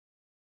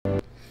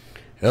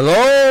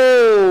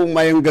Hello!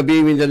 Mayong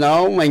gabi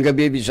Mindanao, mayong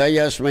gabi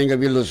Visayas, mayong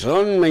gabi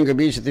Luzon, mayong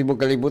gabi sa tibok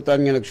kalibutan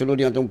nga nagsunod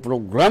ng atong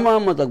programa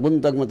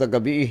matagbuntag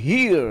matagabi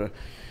here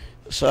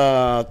sa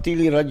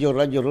Tili Radio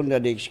Ronda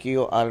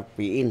DXKO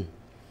RPN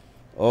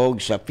o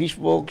sa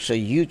Facebook, sa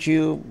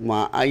YouTube.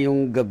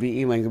 Maayong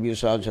gabi, mayong gabi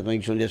sa atong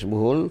igsoon sa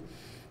Bohol.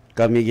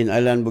 Kami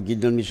ginalan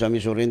Bukidnon,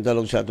 Misamis Oriental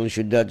o sa atong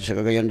syudad sa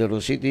Cagayan de Oro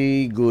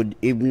City. Good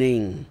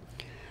evening.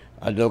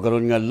 Adlaw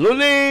karon nga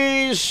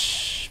Lunes,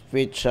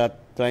 pizza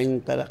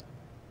 30 tak.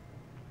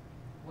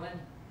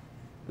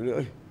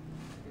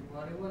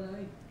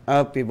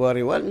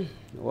 February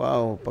 1.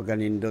 Wow,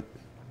 pagkanindot.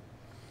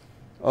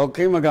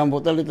 Okay,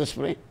 magambutan ito,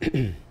 spray.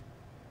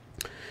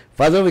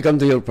 Father, we come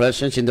to your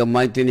presence in the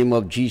mighty name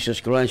of Jesus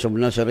Christ of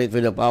Nazareth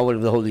with the power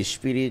of the Holy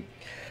Spirit.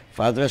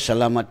 Father,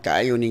 salamat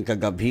kaayo ning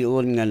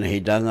kagabion nga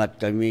nahidangat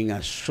kami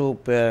nga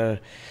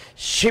super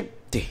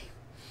safety,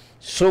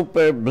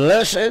 super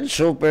blessed,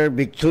 super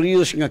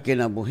victorious nga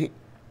kinabuhi.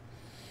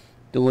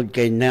 Tungod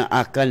kay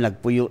naaka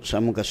nagpuyo sa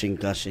among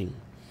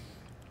kasing-kasing.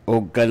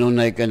 O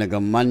kanunay ka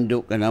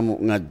nagamando ka na mo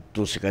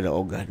ngadto sa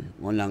kadaogan.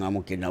 Muna nga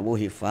mong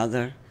kinabuhi,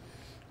 Father,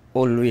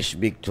 always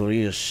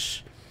victorious.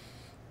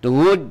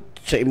 Tungod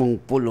sa imong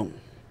pulong.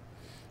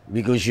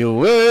 Because your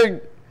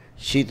word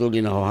settled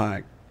in our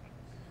heart.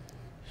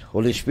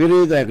 Holy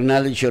Spirit, I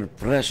acknowledge your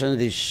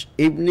presence this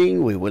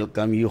evening. We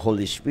welcome you,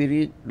 Holy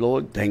Spirit.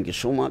 Lord, thank you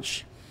so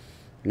much.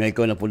 Nga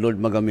ikaw na po, Lord,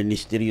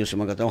 magaministeryo sa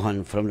mga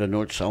katawhan from the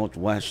north, south,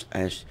 west,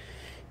 as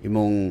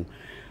imong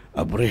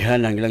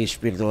abrihan ang ilang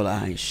spiritual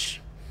eyes.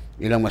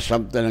 Ilang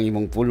masabta ng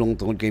imong pulong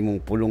tungod kay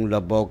imong pulong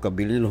labaw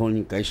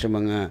kabililhon kaysa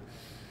mga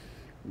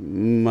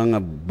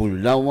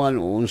bulawan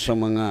o sa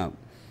mga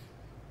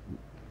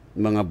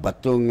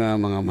bato nga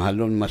mga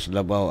mahalon mas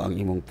labaw ang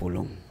imong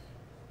pulong.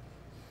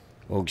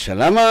 Og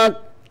salamat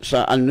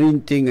sa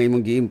anointing nga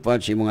imong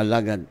gi-impart sa imong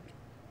alagad.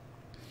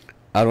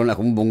 Aron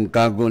akong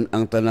bungkagon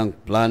ang tanang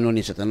plano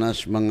ni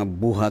Satanas, mga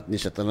buhat ni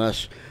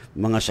Satanas,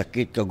 mga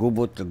sakit,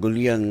 kagubot,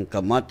 kagulyang,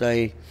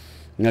 kamatay,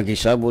 nga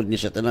gisabot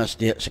ni Satanas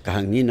diha sa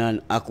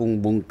kahanginan,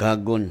 akong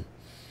bungkagon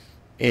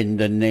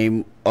in the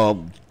name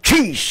of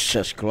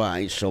Jesus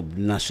Christ of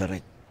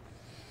Nazareth.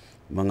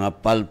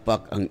 Mga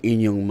palpak ang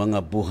inyong mga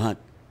buhat.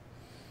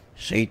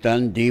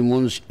 Satan,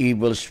 demons,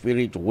 evil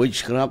spirit,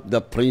 witchcraft,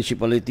 the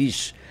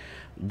principalities,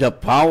 the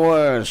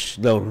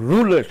powers, the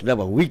rulers, the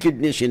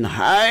wickedness in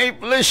high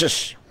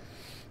places,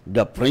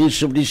 the prince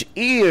of this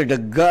ear,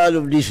 the God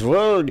of this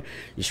world,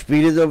 the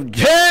spirit of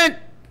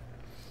death,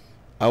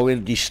 I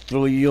will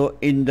destroy you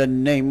in the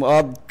name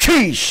of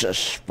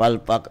Jesus.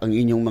 Palpak ang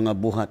inyong mga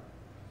buhat.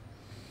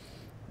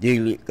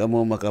 Dili ka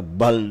mo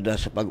makabalda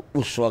sa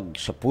pag-uswag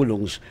sa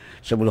pulong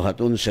sa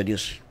buluhaton sa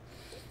Dios.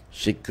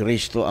 Si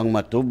Kristo ang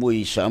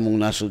matuboy sa among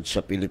nasod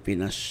sa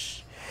Pilipinas.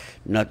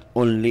 Not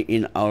only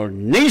in our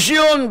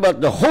nation,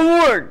 but the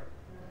whole world.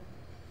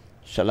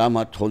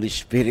 Salamat, Holy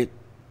Spirit,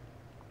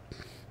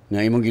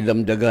 nga imong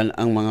gidamdagan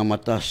ang mga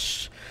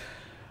matas,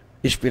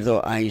 spiritual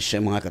eyes sa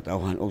mga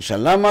katawhan. O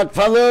salamat,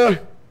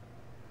 Father,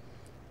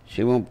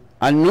 sa imong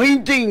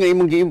anointing nga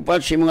imong gi-impart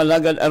sa mga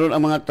lagad aron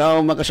ang mga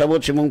tao makasabot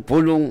sa imong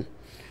pulong.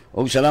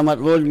 O salamat,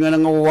 Lord, nga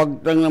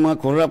nangawagtang ng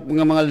mga corrupt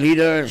nga mga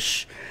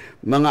leaders,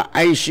 mga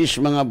ISIS,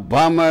 mga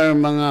bomber,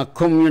 mga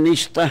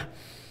komunista,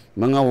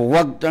 mga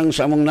wagtang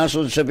sa among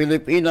nasod sa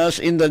Pilipinas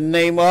in the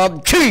name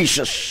of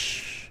Jesus.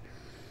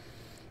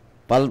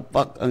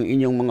 Palpak ang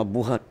inyong mga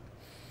buhat,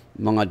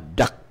 mga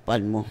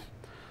dakpan mo,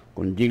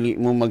 kung dili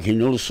mo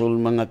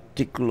maghinulsol mga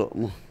tiklo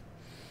mo.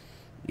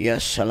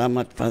 Yes,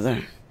 salamat,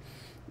 Father,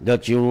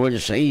 that your word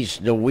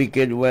says, the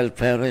wicked will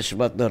perish,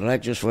 but the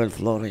righteous will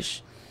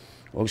flourish.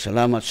 O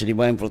salamat sa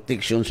divine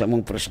protection sa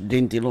among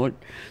presidente, Lord.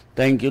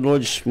 Thank you,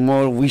 Lord,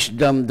 more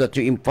wisdom that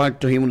you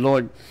impart to him,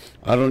 Lord,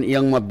 aron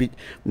iyang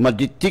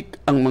maditik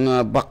ang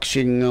mga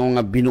baksin ng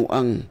mga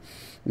binuang,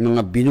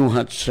 mga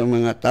binuhat sa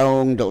mga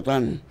taong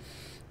dautan,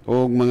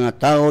 o mga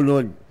tao,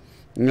 Lord,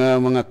 nga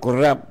mga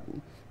corrupt,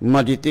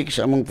 maditik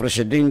sa among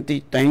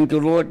presidente. Thank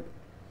you, Lord.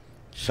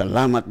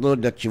 Salamat,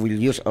 Lord, that you will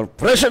use our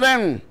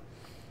president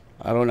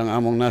aron ang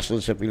among nasod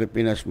sa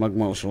Pilipinas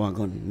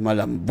magmauswagon,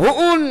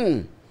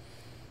 malambuon.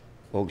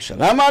 O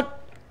salamat,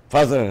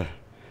 Father,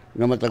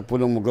 nga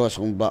matagpulong mo gawas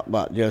kong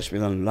baba, just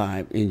in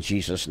life, in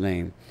Jesus'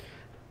 name.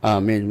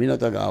 Amen.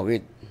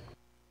 Minatag-awit.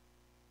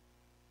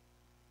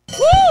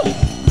 Woo!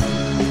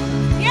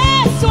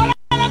 Yes! Wala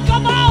nang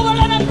kaba,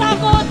 wala nang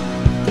takot.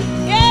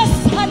 Yes!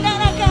 Handa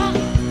na ka.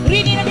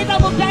 Rini na kita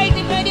magdaig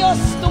ni mga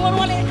Diyos. Tungkol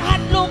wala yung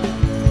kahadlong,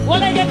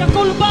 wala yung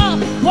kakulba,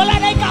 wala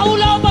na yung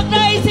kaulaw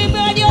magdaig si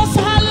mga Diyos.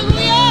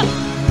 Hallelujah!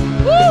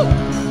 Woo!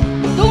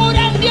 Tungkol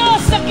ang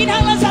Diyos na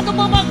kinahanglan sa itong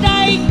mga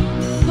magdaig.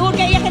 Tungkol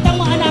kaya kitang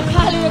mga anak.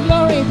 Hallelujah,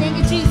 glory. Thank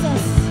you,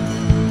 Jesus.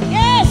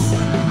 Yes!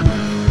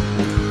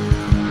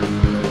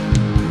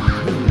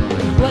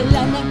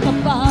 Wala nang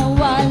kaba,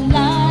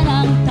 wala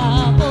nang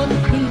takot.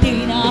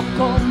 Hindi na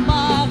ako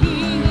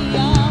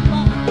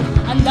mahihiyama.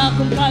 Handa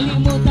kong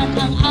kalimutan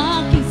ang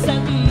aking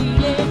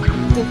sarili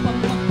upang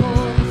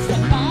magpuri sa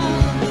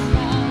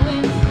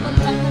tawin.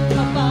 Wala nang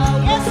kaba,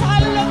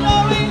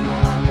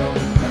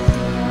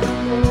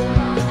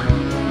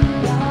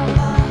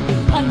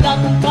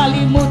 kong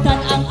kalimutan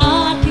ang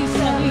aking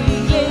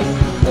sarili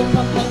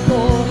upang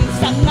magpuri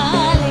sa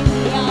ngalan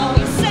ni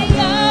Yahweh.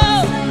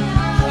 Isayaw,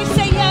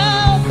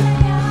 isayaw,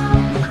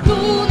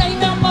 tunay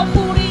na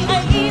papuri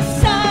ay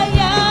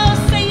isayaw,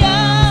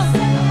 sayaw,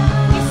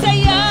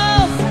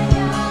 isayaw,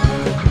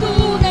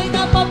 tunay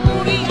na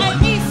papuri ay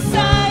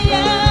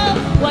isayaw.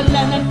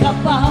 Wala nang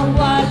kaba,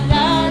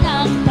 wala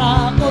nang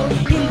takot,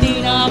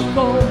 hindi na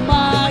ako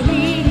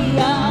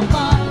mahihiya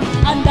pa.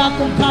 Handa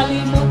kong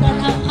kalimutan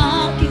ang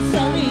aking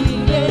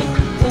sarili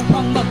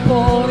upang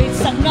magpuri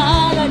sa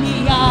ngalan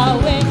ni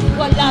Yahweh.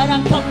 Wala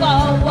nang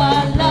kaba,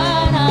 wala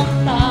nang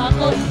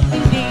takot,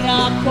 hindi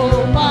na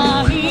ako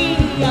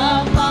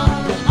mahihiya pa.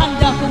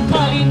 Handa kong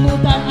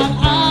kalimutan ang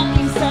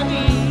aking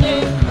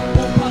sarili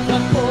upang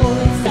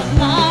magpuri sa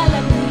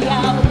ngalan ni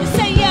Yahweh.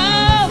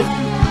 Isayaw,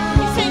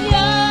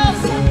 isayaw,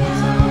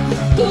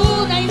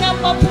 tunay na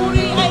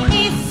papuri ay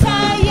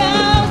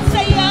isayaw,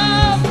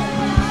 sayaw,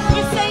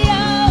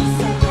 isayaw,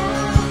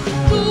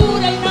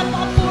 tunay na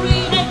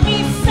papuri ay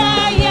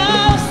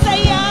isayaw,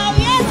 sayaw.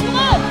 Yes, come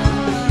on!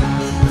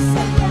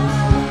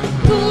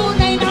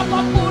 Tunay na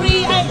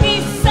papuri ay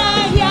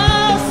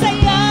isayaw,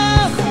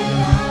 sayaw,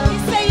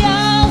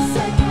 isayaw,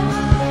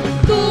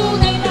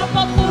 tunay na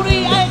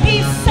papuri ay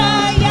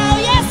isayaw.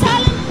 Yes,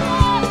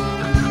 hallelujah!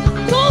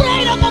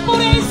 Tunay na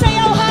papuri ay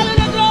isayaw,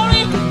 hallelujah,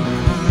 glory!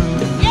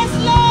 Yes,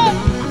 Lord!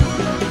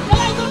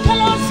 Walay kong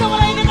kalon sa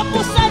walay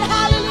katapusan,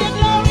 hallelujah,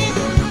 glory!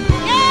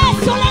 Yes!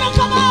 Wala nang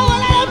kaba,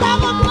 wala nang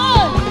takot,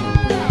 Lord!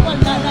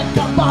 Wala nang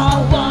kaba,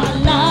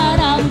 wala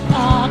nang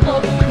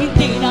takot,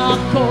 hindi na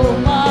ako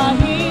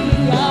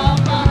mahihiya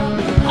pa.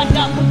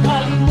 Handa kong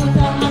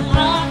kalimutan ang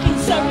aking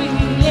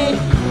sarili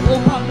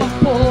upang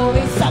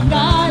magpuri sa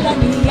ngalan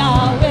ni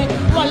Yahweh.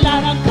 Wala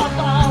nang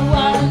kaba,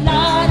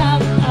 wala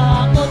nang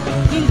takot,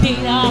 hindi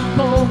na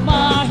ako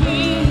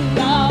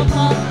mahihiya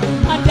pa.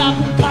 Handa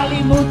kong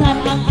kalimutan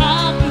ang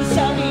aking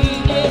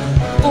sarili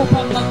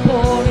upang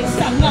magpuri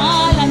sa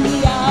ngalan ni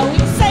Yahweh.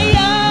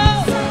 Isayaw,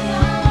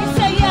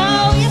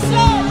 isayaw, yes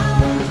Lord!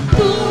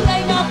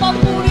 Tunay na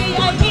papuri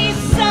ay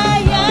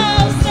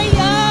isayaw,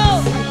 sayaw,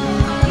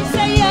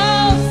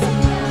 isayaw,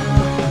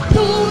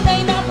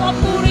 tunay na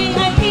papuri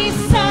ay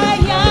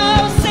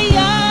isayaw,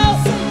 sayaw,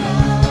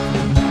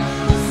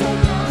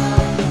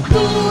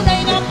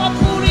 tunay na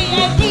papuri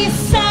ay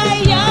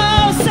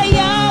isayaw,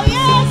 sayaw.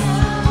 Yes!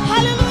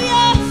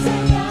 Hallelujah!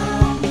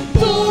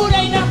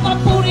 Tunay na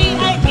papuri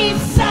ay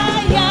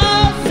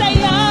isayaw,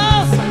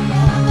 sayaw,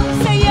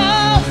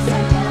 sayaw,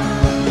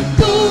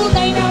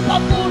 tunay na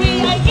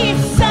papuri ay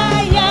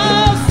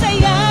isayaw,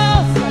 sayaw,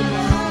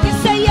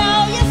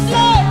 isayaw. Yes,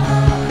 Lord!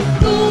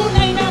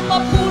 Tunay na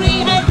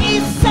papuri ay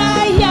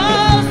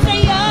isayaw,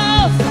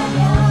 sayaw,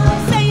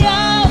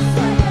 sayaw,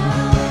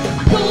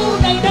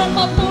 tunay na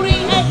papuri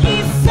ay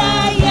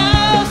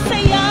isayaw,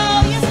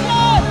 sayaw. Yes,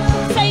 Lord!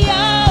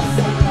 Sayaw,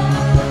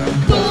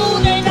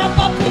 tunay na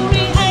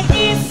papuri ay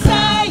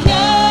isayaw.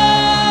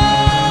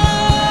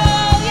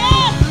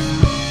 Yes!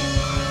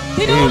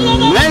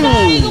 Tinulungan Amen.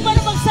 tayo kung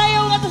paano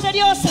magsayaw nga to sa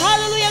Diyos.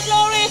 Hallelujah,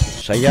 glory!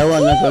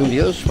 Sayawan na kang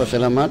Diyos,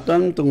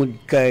 pasalamatan tungod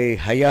kay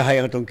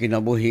hayahaya atong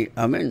kinabuhi.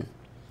 Amen.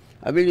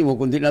 Abi mo,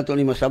 kung di nato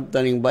ni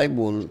masabtan ng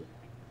Bible,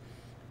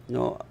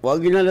 no,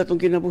 wag ginala itong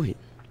kinabuhi.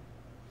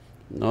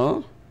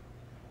 No?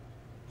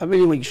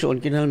 Abi mo, igsoon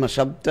kinal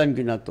masabtan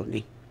kinato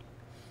ni.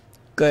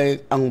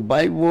 Kay ang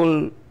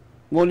Bible,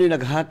 mo ni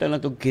naghata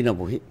na itong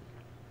kinabuhi.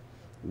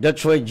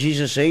 That's why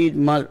Jesus said,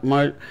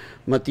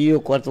 Matthew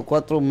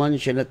 4:4, man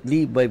shall not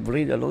live by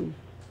bread alone.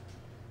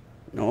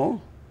 No?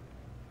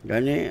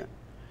 Gani,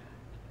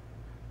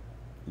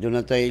 doon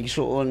na tayo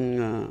igsoon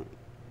nga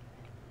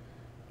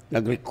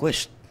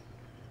nag-request.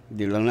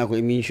 Di lang na ako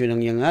i-mention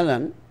ng iyang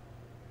ngalan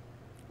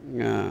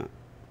nga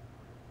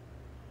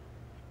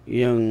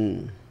yung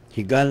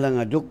higala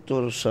nga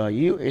doktor sa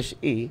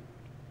USA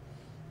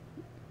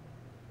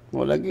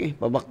mo lagi,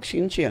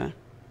 pabaksin siya.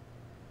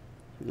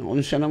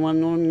 Unsa naman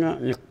noon nga,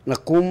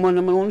 nakuma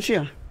naman noon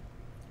siya.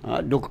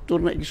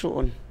 Doktor na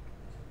igsoon.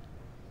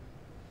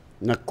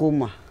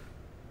 Nakuma.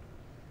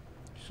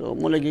 So,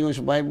 mula gingon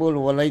sa Bible,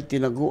 walay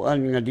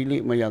tinaguan nga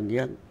dili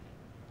mayagyag.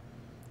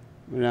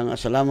 Nga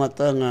salamat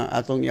nga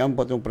atong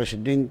iampat ng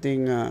presidente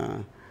nga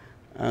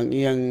ang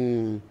iyang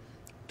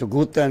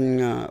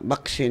tugutan nga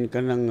baksin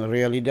kanang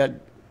realidad,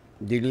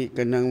 dili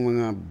kanang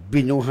mga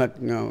binuhat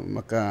nga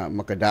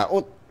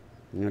makadaot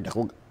nga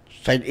dakog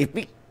side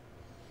effect.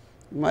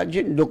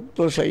 Imagine,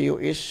 doktor sa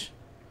US,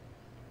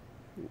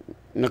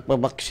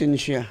 nagpabaksin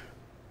siya.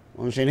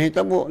 Kung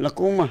sinahitabo,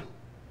 nakuma.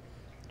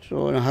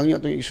 So,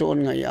 nahangyo itong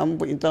igsuon nga,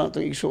 iampo ita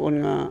itong igsuon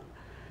nga,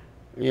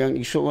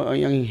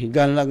 yang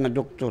higala nga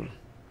doktor.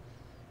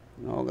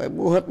 No, kay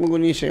buhat mo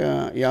guni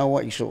sa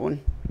yawa igsuon.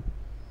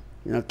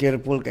 Na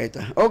careful kay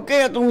ta.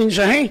 Okay, atong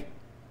mensahe.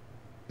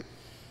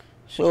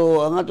 So,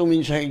 ang atong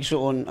mensahe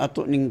igsuon,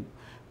 ato ning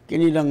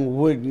kinilang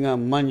word nga,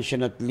 man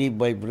shall not live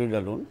by bread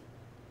alone.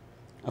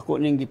 Ako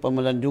ning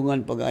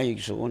gipamalandungan pag-ay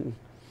igsuon.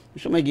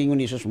 So, may gingon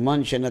ni Jesus,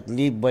 man shall not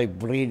live by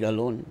bread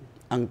alone.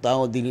 Ang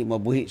tao dili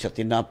mabuhi sa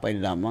tinapay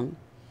lamang,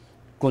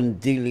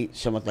 kundili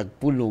sa matag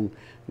pulong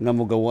nga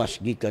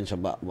mogawas gikan sa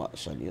bawa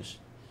sa Dios.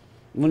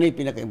 Muna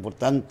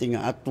pinaka-importante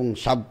nga atong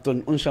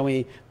sabton unsa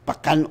may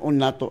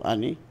pakanon nato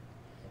ani.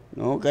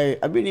 No,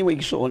 kay abi ni mo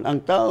igsuon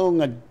ang tao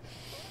nga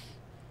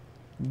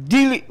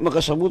dili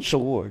makasabot sa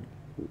word.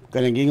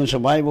 Kanang gingon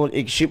sa Bible,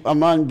 except a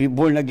man be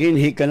born again,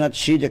 he cannot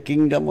see the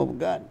kingdom of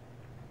God.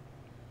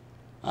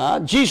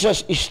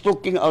 Jesus is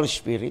talking our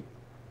spirit,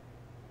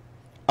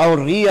 our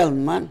real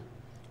man.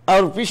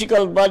 Our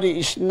physical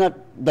body is not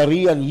the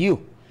real you.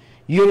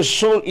 Your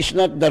soul is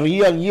not the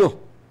real you.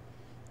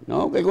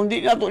 No, kay kung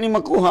di nato ni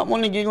makuha mo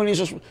ni gingon ni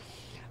Jesus,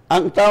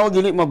 ang tao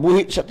dili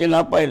mabuhi sa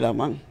tinapay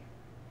lamang.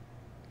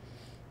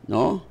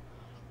 No?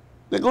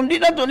 Kay kung di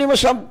nato ni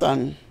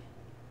masabtan,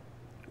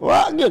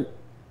 wa gyud.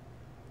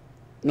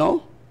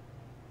 No?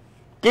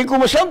 Kay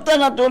kung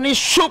masabtan nato ni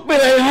super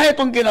high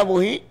itong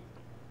kinabuhi.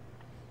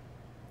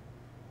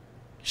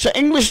 Sa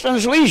English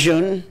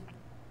translation,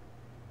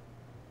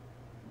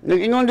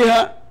 nag-ingon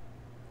diha,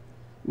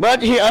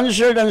 but he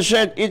answered and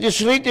said, it is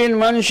written,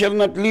 man shall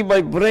not live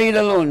by bread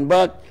alone,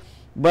 but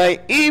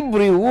by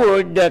every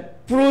word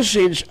that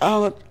proceeds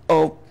out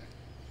of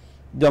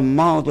the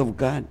mouth of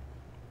God.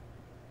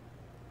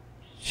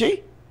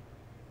 See?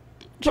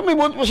 So may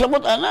buot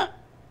pasabot, ana.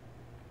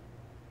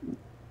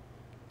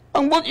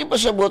 Ang buot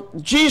ipasabot,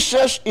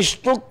 Jesus is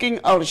talking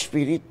our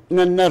spirit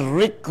nga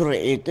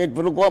na-recreated.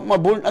 Pero kung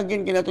ma-born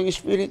again kinatong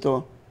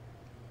espiritu,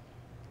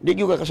 di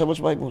ko kakasabot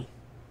sa Bible.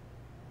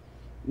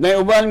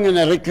 Naiuban nga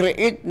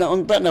na-recreate na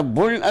unta, na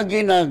born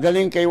again, na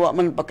galing kay wa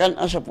man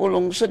pakana sa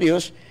pulong sa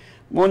Dios,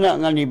 muna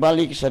nga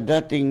nibalik sa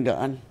dating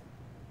daan.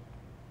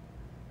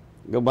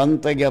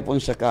 Gabantay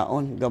gyapon sa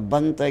kaon,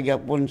 gabantay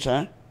gyapon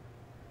sa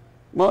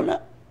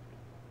mauna.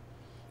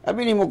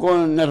 Abi ni mo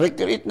kung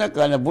na-recreate na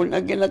ka, na born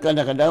again na ka,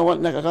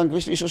 nakadawat na ka kang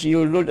Kristo Jesus,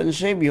 your Lord and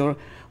Savior,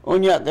 o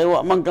niya, kaya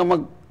wa man ka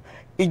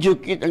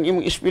mag-educate ang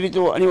imong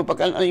espiritu, ang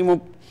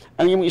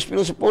imong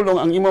espiritu sa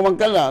pulong, ang imong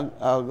magkalag,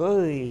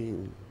 agoy.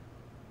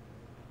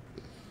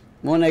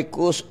 Muna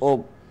cause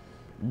of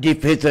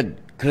defeated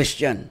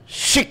Christian,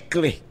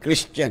 sickly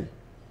Christian.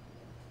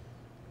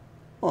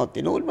 O,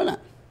 tinuod ba na?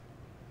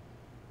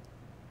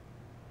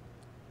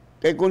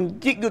 Kaya kung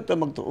di ko ito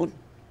magtuon,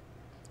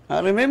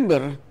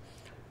 remember,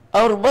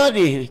 our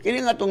body,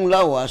 kini nga itong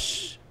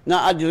lawas,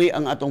 naadiri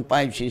ang atong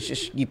 5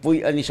 senses,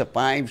 gipuy-an ni sa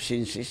 5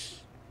 senses.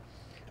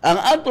 Ang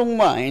atong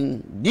mind,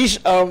 this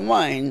our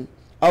mind,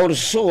 our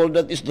soul,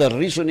 that is the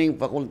reasoning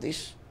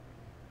faculties.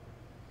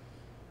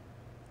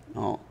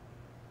 No.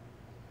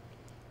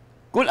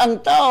 Kung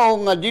ang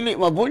tao nga dili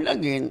maborn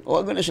again, o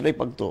aga na sila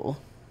pagtuo,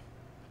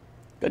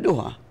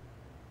 kaduha,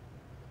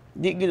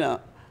 di gina,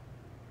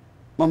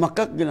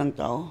 mamakak ginang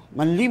tao,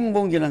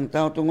 manlimbong ginang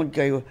tao, tungod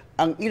kayo,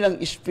 ang ilang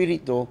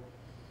espiritu,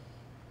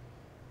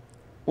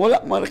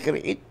 wala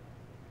ma-recreate.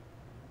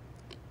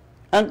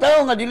 Ang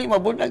tao nga dili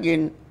maborn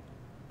again,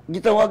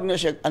 gitawag na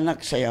siya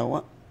anak sa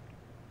yawa.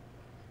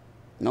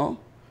 No?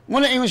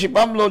 Muna ingon si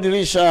Pablo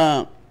dili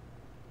sa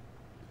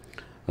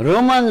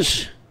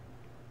Romans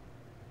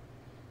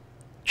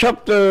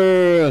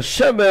chapter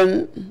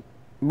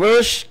 7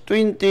 verse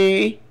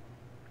 22.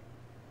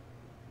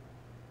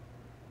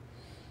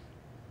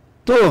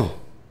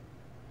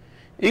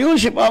 Ingon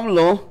si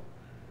Pablo,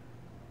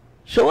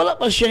 so wala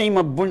pa siya ni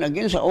maborn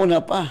again sa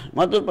una pa.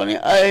 Matod pa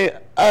niya,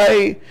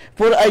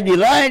 for I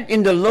delight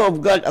in the law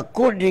of God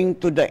according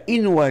to the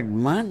inward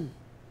man.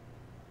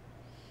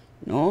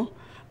 No?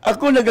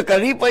 Ako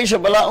nagakalipay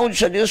sa balaod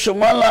sa Dios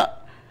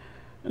sumala,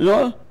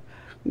 no?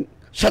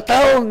 Sa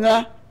tao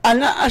nga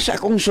anaa sa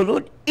akong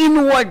sulod,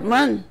 inward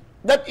man.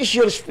 That is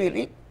your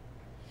spirit.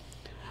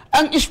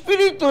 Ang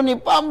espiritu ni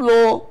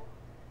Pablo,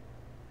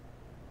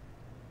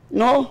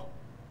 no?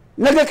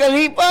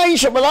 Nagakalipay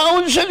sa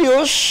balaod sa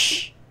Dios,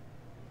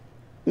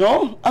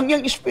 no? Ang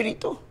iyang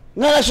espiritu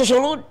nga nasa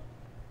sulod.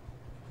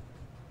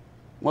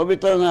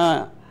 Mabita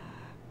nga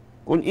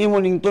kung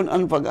imo ning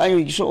tun-an pag-ayo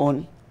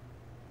igsuon,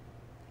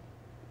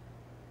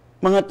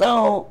 mga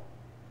tao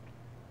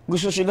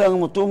gusto silang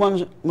mutuman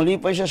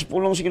malipay sa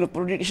pulong sa Ginoo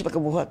pero di sila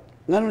kabuhat.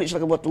 Ngano di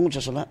sila kabuhat tungod sa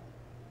sala?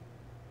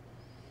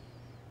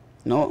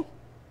 No?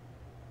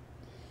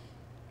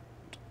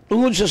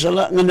 Tungod sa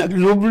sala nga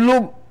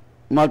naglublob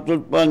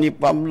matud pa ni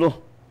Pablo.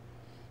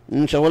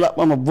 Sa wala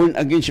pa maborn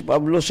again si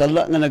Pablo,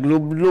 sala nga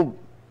naglublob.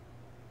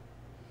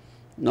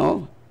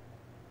 No?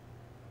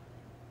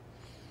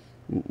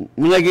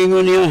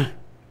 Minagingon niya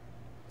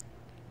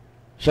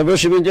sa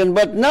verse 17,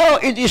 but now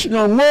it is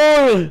no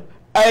more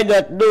I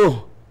that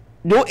do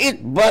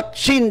it, but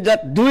sin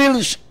that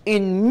dwells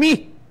in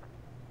me.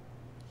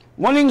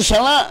 Muling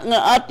sala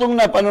nga atong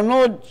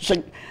napanunod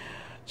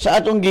sa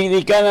atong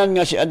gilikanan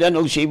nga si Adan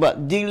og si Iba,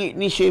 dili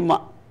ni siya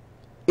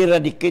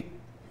ma-eradicate.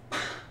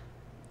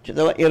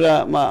 Siya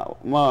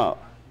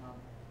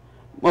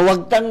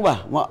mawagtang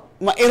ba?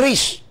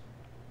 Ma-erase.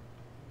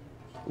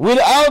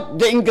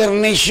 Without the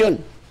incarnation.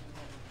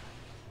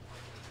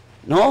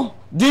 No?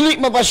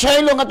 Dili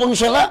mapasaylong atong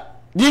sala.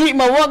 Dili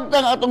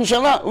mawagtang atong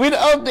sala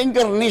without the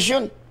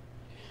incarnation.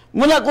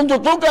 Muna kung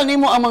tutukan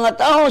nimo ang mga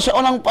tao sa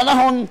unang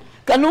panahon,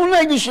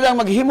 kanunay gyud sila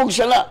maghimog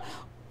sala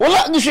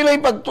Wala na sila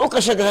ipagtuo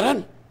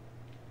kasagaran.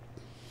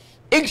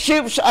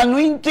 Except sa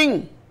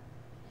anointing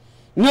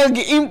nga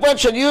gi-impart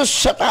sa Dios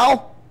sa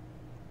tao.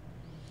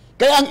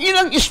 Kaya ang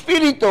ilang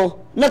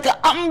espiritu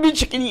nakaambit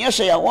sa kiniya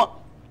sa yawa.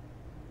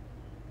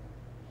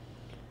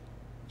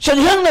 Sa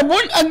dihang na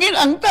born again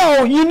ang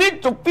tao, you need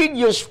to feed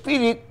your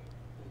spirit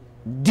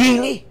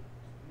daily.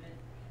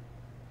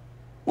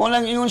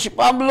 Walang ingon si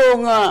Pablo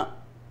nga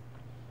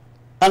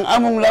ang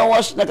among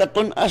lawas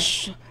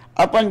nakatunas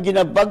apan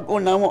ginabag-o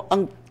namo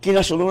ang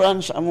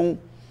kinasuluran sa among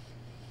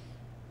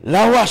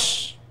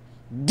lawas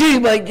day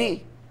by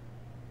day.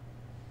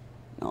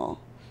 No.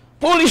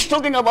 Paul is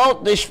talking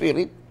about the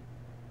spirit.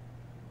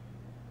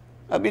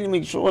 Abi ni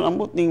migsuon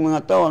ambot ning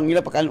mga tao ang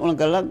ila pakanon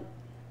ang kalag.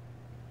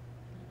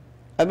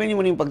 Abi ni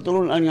mo ning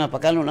pagtulunan nga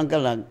pakanon ang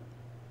kalag.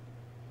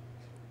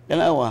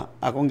 Tanawa,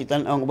 akong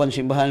gitan-aw ang uban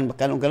simbahan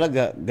pakanon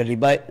kalaga,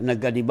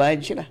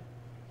 naggadivide sila.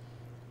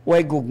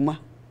 Why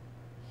gugma?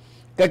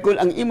 Kaya kung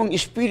ang imong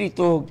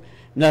espiritu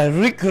na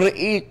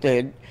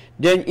recreated,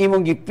 then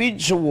imong gipid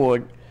sa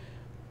word,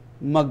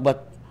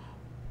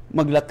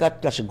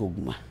 maglakat ka sa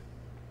gugma.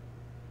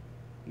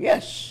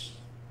 Yes.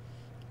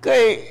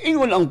 Kay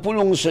ingon ang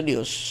pulong sa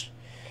Dios.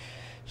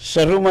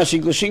 Sa Roma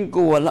 5:5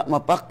 wala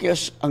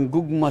mapakyas ang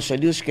gugma sa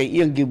Dios kay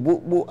iyang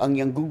gibubo ang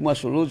iyang gugma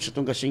sulod sa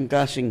tong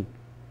kasing-kasing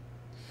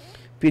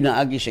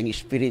pinaagi siyang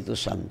Espiritu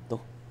Santo.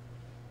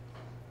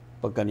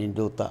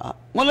 Pagkaninduta.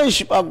 Mula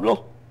si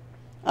Pablo,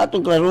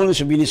 atong klaroon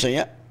sa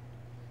Binisaya.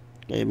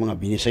 Kaya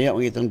mga Binisaya,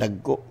 ang itong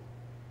dagko.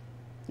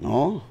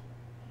 No?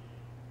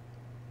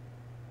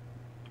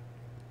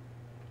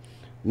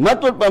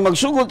 Matod pa,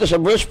 magsugod ta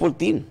sa verse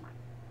 14.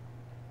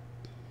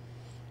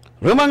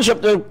 Romans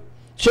chapter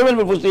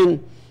 7:14,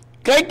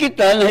 kay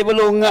kita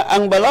nahibalo nga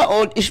ang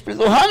balaod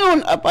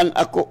espirituhanon apan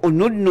ako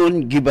unod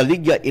nun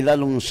gibaligya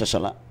ilalong sa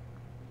sala.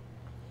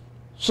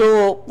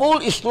 So,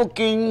 Paul is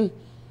talking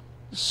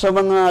sa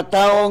mga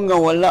tao nga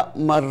wala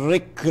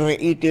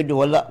ma-recreated,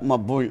 wala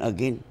ma-born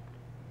again.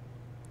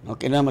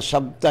 Okay na,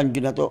 masabtan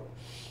yun na to.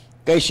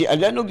 Kay si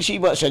Adan og si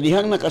Iba sa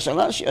dihang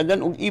nakasala, si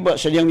Adan og Iba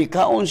sa dihang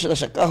mikaon sila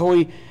sa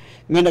kahoy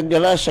nga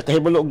nagdala sa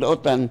kahibalo og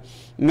daotan,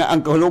 nga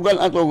ang kahulugan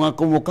ato nga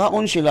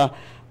kumukaon sila,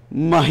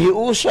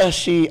 mahiusa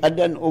si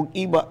Adan og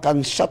Iba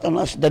kang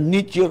Satanas, the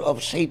nature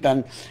of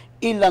Satan,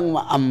 ilang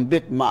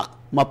maambit,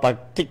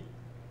 mapartik.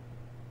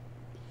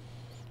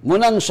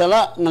 Munang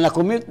sala nga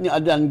nakumit ni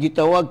Adan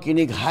gitawag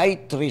kinig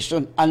high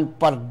treason,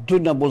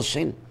 unpardonable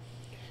sin.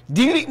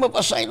 Dili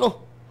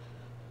mapasaylo.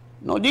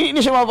 No, dili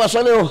ni siya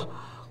mapasaylo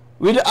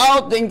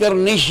without the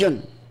incarnation,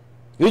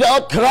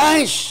 without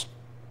Christ.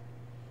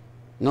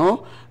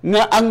 No,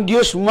 nga ang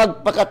Dios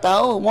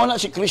magpakatao mo na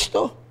si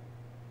Kristo.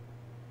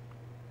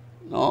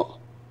 No?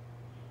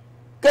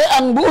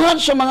 Kaya ang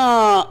buhat sa mga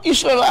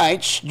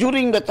Israelites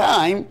during the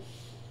time,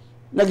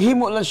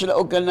 naghimo lang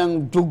sila og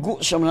kanang dugo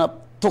sa mga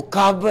to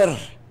cover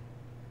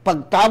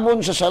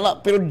pagtabon sa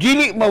sala, pero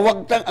dili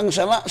mawagtang ang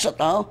sala sa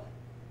tao.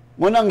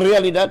 Muna ang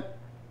realidad.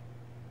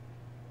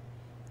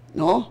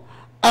 No?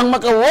 Ang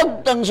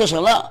makawagtang sa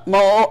sala,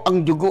 mao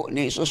ang dugo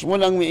ni Jesus.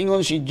 Muna ang miingon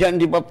si John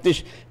the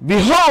Baptist,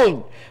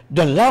 behold,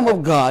 the Lamb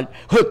of God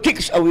who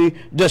takes away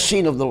the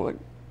sin of the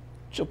world.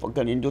 So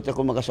pagkanindot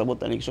ako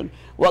makasabot ang Nixon,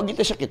 wag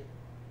kita sakit.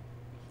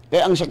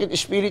 Kaya ang sakit,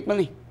 spirit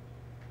man eh.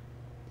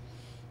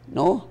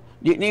 No?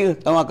 Di ni,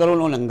 tama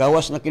karon ng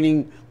gawas na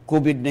kining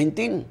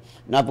COVID-19,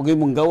 napagay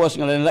mong gawas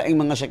nga lalaing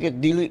mga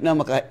sakit, dili na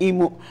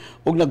makaimo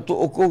og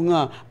nagtuo ko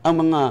nga ang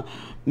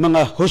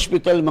mga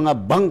hospital, mga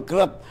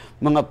bankrupt,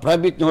 mga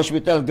private na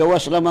hospital,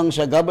 gawas lamang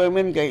sa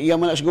government, kay iya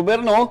man sa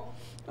gobyerno,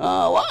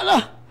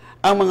 wala.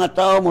 Ang mga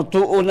tao mo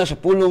tuo na sa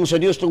pulong sa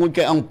Dios tungod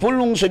kay ang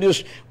pulong sa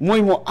Dios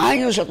moy mo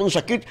ayon sa atong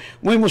sakit,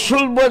 moy mo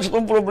sulbad sa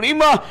atong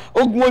problema,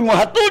 ug moy mo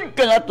hatod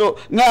kanato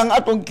nga ang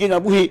atong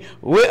kinabuhi,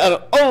 we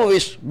are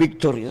always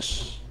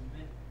victorious.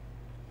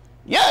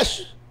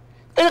 Yes.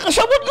 Kaya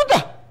nakasabot ko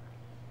ta.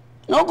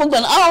 No, kung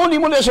tan-aw ni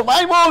mo na sa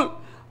Bible,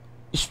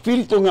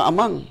 espiritu nga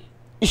amang,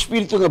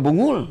 espiritu nga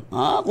bungol.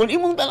 Ha? Kung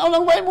imong tan-aw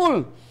ng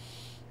Bible,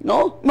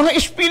 no, mga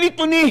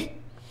espiritu ni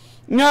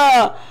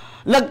nga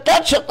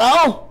lagtat sa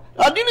tao.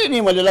 Dili ni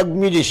malalag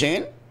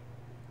medicine.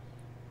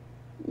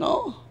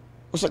 No,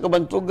 usa ka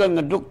bantugan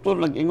nga doktor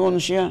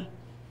nag-ingon siya.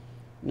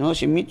 No,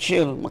 si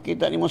Mitchell,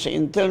 makita nimo sa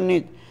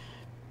internet,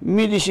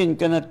 medicine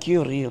cannot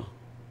cure you.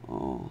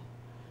 Oh.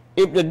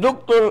 If the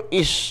doctor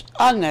is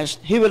honest,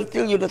 he will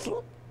tell you the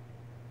truth.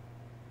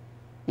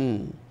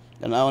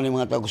 Tanawan ni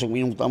mga tao kusog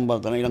minum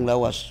tambal, tanang ilang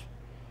lawas.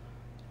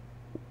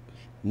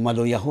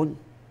 Madoyahon.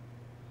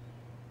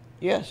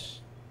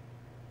 Yes.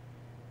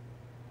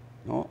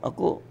 No,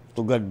 ako,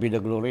 to God be the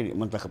glory, di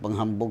man ta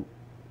kapanghambog.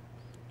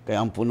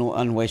 Kaya ang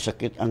punuan, way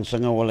sakit, ang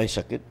sanga walay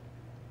sakit.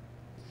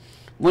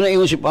 Muna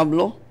ingon si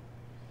Pablo,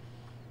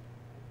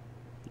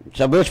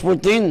 sa verse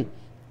 14,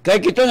 kay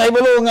kita nga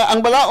ibalo nga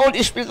ang balaod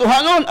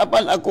espirituhanon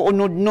apan ako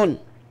unod nun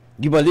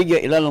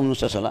gibaligya ilalom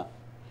sa sala.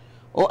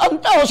 O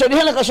ang tao sa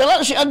diha nakasala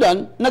si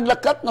Adan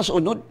naglakat na sa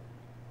unod.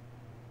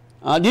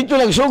 Dito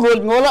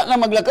nagsugod nga wala na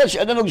maglakat si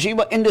Adan og si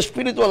Iba in the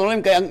spiritual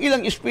realm kay ang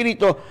ilang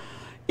espiritu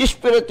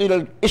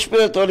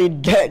spiritually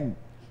dead.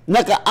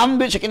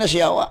 nakaambit sa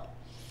kinasiyawa.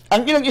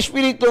 Ang ilang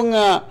espiritu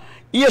nga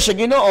iya sa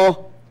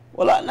Ginoo,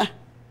 wala na.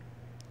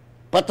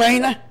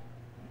 Patay na.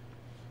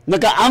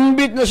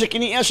 Nakaambit na sa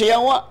kiniya sa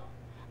yawa.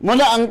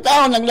 Muna ang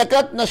tao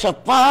naglakat na sa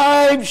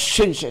 5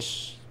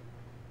 senses.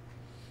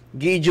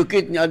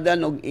 Gi-educate ni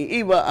Adan og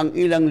iiba ang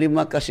ilang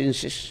 5 ka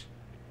senses.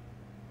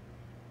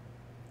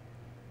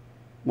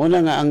 Muna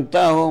nga ang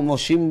tao mo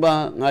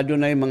simba nga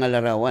adunay mga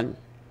larawan.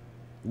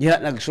 Diha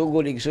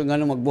nagsugod igsoon nga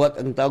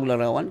magbuhat ang tao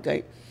larawan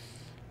kay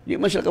di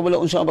man sila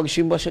kabalo unsa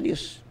magsimba sa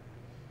Dios.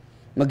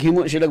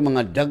 Maghimo sila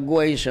mga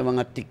dagway sa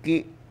mga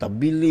tiki,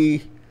 tabili,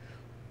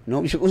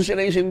 no? Kung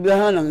sila yung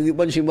simbahan, ang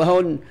iban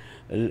simbahon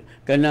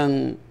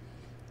kanang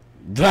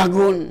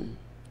dragon.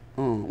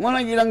 Oh, wala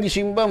ilang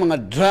gisimba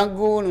mga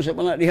dragon sa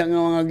pana diha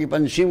nga mga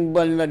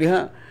gipansimba nila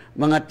diha.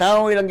 Mga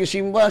tao ilang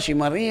gisimba si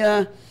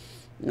Maria,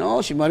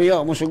 no? Si Maria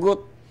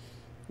mosugot,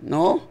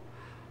 no?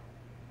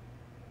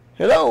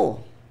 Hello.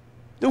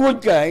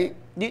 Tungod kay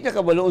di ta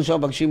kabaloon sa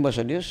pagsimba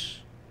sa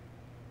Dios.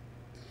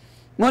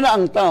 Muna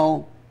ang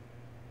tao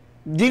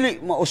dili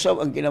mausab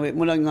ang kinabuhi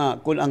mo lang nga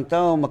kung ang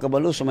tao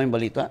makabalo sa may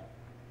balita.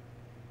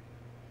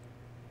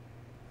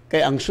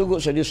 Kay ang sugo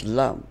sa Dios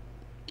love.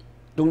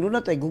 Tungod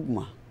na tay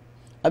gugma.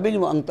 Abi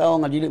mo ang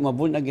tao nga dili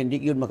mabun again di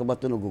gyud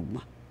makabaton og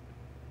gugma.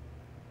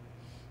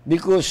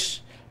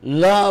 Because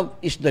love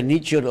is the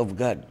nature of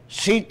God.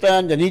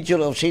 Satan, the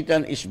nature of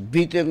Satan is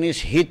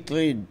bitterness,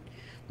 hatred,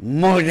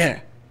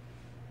 murder.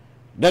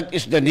 That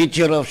is the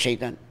nature of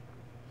Satan.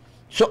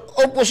 So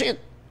opposite.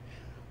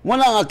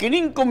 Muna nga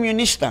kining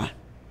komunista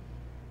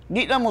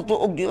di na mo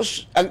tuog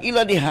Dios ang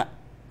ila diha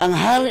ang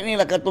hari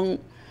nila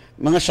katong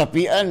mga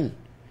sapian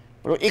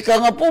pero ikaw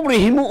nga pobre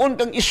himuon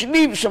kang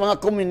slave sa mga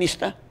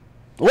komunista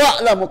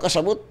wala mo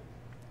kasabot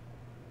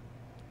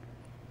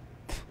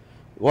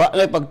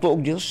wala pagtuog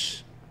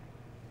Dios.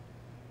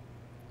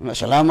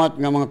 Salamat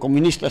nga mga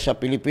komunista sa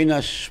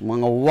Pilipinas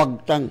mga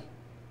wagtang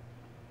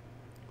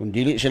kung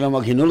dili sila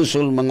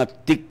maghinulsol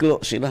mga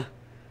tiklo sila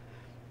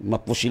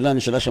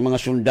mapusilan sila sa mga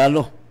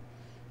sundalo.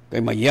 Kay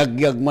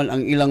mayagyag man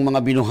ang ilang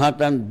mga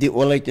binuhatan, di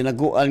walay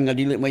tinaguan nga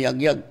dili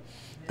mayagyag.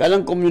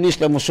 Kanang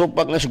komunista mo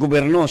supak na sa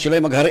gobyerno, sila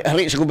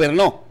maghari-hari sa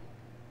gobyerno.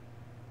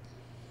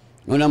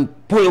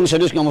 Ngunang pulong sa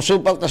Diyos nga mo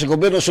supak ta sa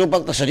gobyerno,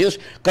 supak ta sa Diyos,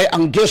 kay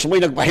ang Diyos mo'y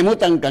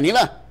nagpahimutan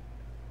kanila.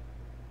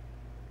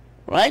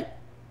 Right?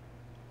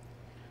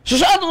 So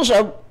sa atong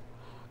sab,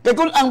 kay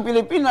kung ang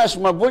Pilipinas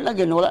maborn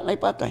again, wala na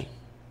ipatay.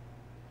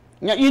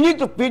 Nga, you need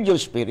to feed your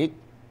spirit.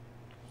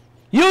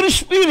 Your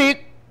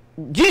spirit,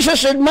 Jesus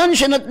said, man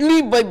shall not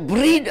live by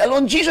bread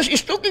alone. Jesus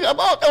is talking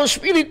about our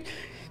spirit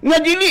nga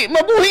dili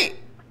mabuhi.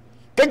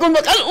 Kaya kung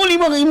makaluli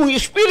mo ang imong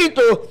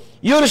espiritu,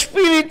 your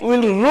spirit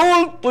will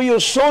roll to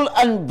your soul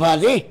and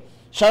body.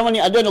 Sama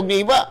ni Adan og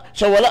ni Iba.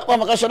 Sa wala pa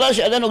makasala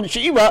si Adan og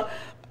si Iba,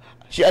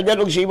 si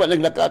Adan og si Iba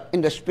naglakat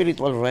in the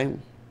spiritual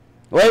realm.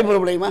 Why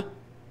problema?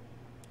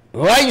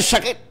 Why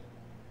sakit?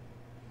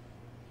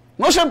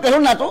 Masab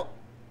karon nato?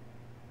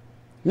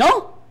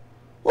 No?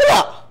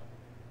 Wala.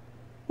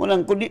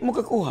 Walang kundi mo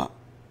kakuha.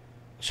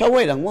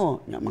 Saway lang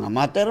mo. Mga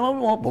mater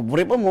mo,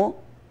 pobre pa mo.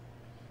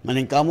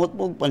 Maningkamot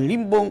mo,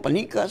 panlimbong,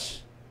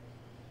 panikas.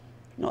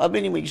 No,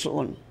 abi ni mo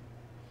igsuon.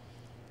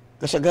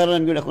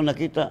 Kasagaran yun ako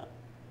nakita,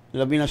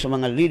 labi na sa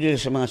mga leader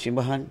sa mga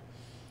simbahan,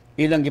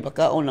 ilang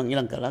gipakaon ang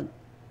ilang kalag.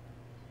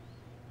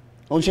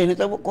 Unsay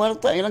nitabo,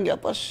 kwarta, ilang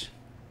giapas.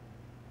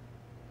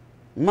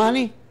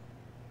 Money.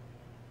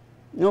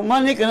 No,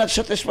 money cannot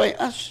satisfy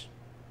us.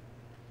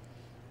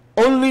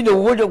 Only the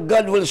Word of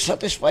God will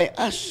satisfy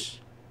us.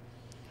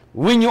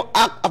 When you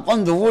act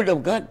upon the Word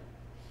of God,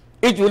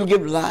 it will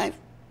give life.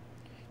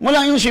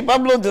 Mula yung si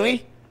Pablo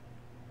diri.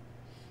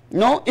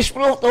 No?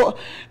 Isploto.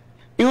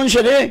 Ingon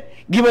siya di,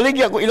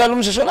 gibaligya ko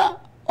ilalom sa sala.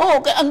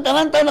 Oh, kaya ang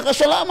tanan tayo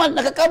nakasalaman,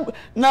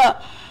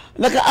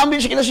 nakaambil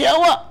sa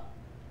kinasiyawa.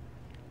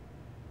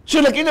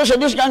 So nakita sa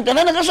Diyos nga ang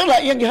tanan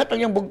nakasala, iyang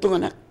gihatag yung bugtong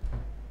anak.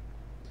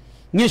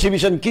 Nga si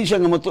bisan kinsa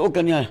nga matuog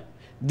kanya,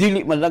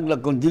 dili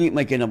malaglag kung dili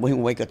may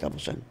kinabuhing way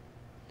katapusan.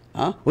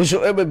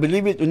 Whosoever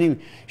believeth in Him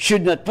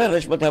should not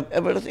perish but have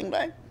everlasting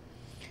life.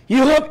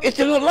 You have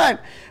eternal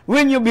life.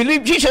 When you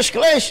believe Jesus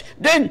Christ,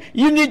 then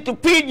you need to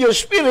feed your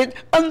spirit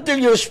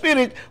until your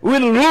spirit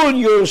will rule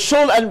your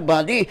soul and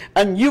body,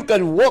 and you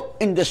can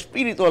walk in the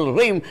spiritual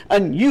realm,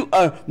 and you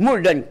are more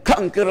than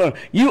conqueror.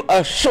 You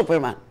are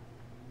Superman.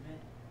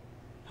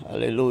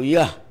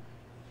 Hallelujah.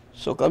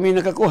 So kami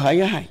nakakuha,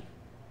 yahay.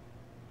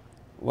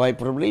 Why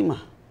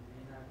problema?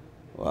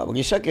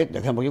 Wagi sakit,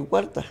 daghang magyug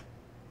kwarta.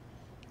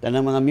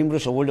 Tanang mga membro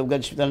sa Word of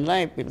God Hospital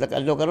Life,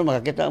 pipilakadlaw karon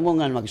makakita mo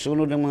nga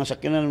magsunod ng mga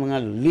sakyanan,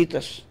 mga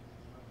litas.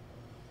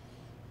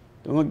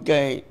 Tungod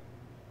kay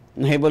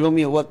nahibalo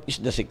mi what is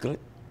the secret?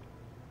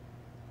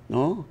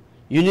 No?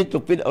 You need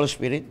to feed our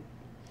spirit.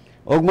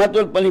 Og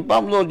matod pa ni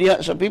Pablo diha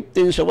sa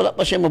 15 sa wala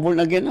pa siya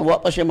maborn again, wala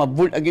pa siya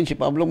maborn again si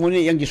Pablo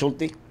muni iyang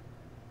gisulti.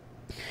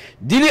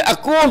 Dili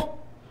ako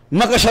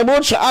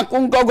makasabot sa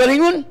akong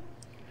kaugalingon.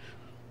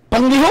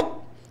 Panglihok.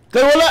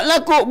 Kaya wala na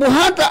ko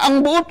buhata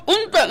ang buot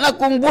unta na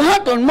kong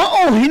buhaton,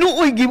 mao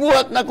hinuoy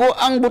gibuhat na ko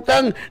ang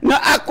butang na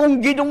akong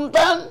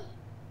gidungtan.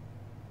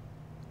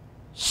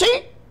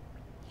 See?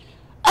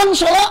 Ang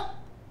sala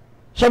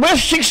sa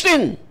verse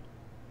 16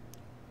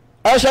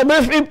 sa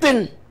verse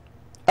 15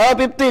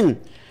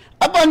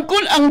 apan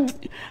kun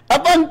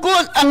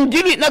ang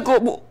dili nako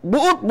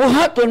buot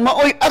buhaton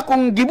maoy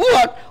akong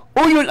gibuhat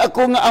uyon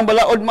ako nga ang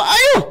balaod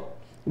maayo.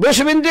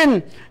 Verse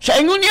 17 sa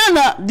ingon niya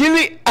na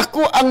dili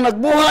ako ang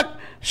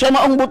nagbuhat sa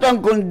maong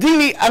butang kun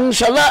dili ang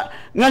sala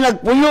nga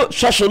nagpuyo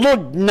sa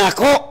sulod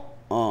nako.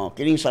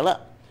 Kining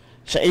sala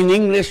sa in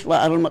English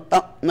aron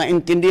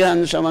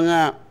naintindihan sa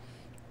mga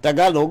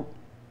Tagalog,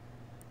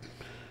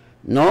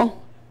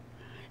 no?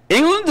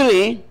 Ingon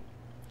diri,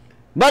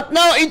 but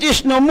now it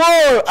is no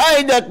more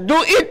I that do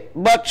it,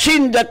 but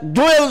sin that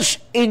dwells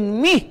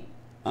in me.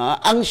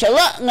 Ang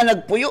sala nga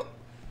nagpuyo,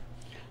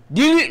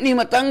 dili ni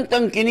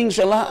matangtang kining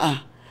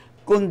sala,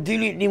 kung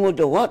dili ni mo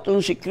dawaton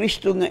si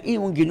Kristo nga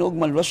imong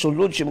ginugmal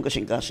sulod sa mga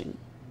kasing-kasing.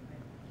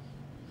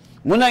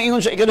 Muna ingon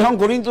sa 2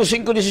 Korintos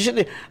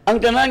 5:17, ang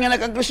tanan nga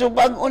nakang Kristo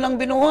bag-o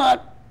nang binuhat.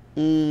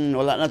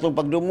 Wala na tong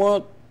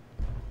pagdumot,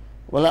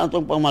 wala na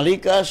tong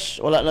pangmalikas,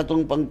 wala na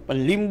tong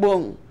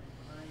panlimbong.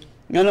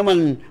 Nga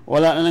naman,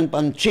 wala na ng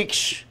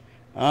pang-chicks,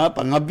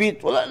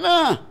 pangabit, wala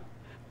na.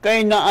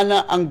 Kay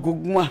naana ang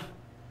gugma.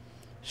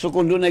 So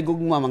kung doon ay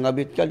gugma,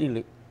 mangabit ka, dili.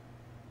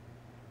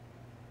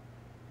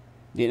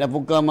 Di na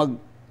po ka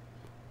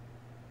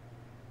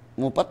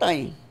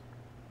mupatay.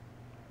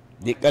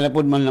 Di ka na po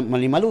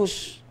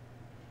malimalus.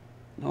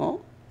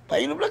 No?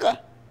 Pailob na ka.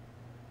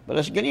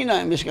 Balas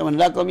ganina, imbes ka man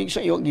lakaw mig sa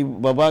iyo,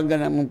 gibabaga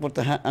na mong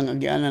portahan ang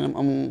agianan ng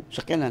among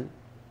sakyanan.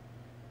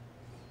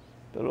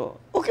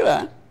 Pero okay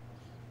lang.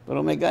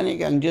 Pero may gani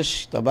kang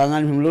Diyos,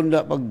 tabangan mong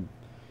lunda pag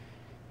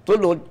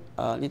tulod,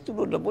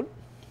 nitulod na po.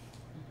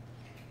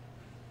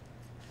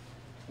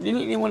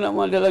 Dili mo na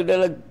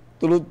madalag-dalag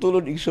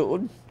tulod-tulod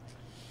igsuon.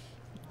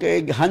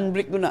 Kay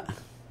handbrake ko na.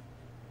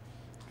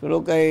 Pero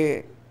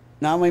kay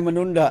namay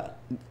manunda,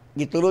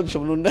 gitulod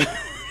sa manunda.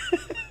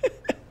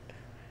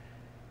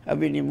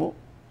 Sabi ni mo,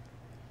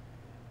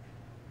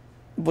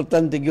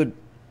 importante yun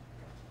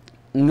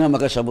nga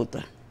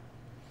makasabota.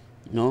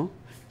 No?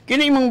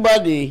 Kini imong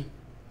body,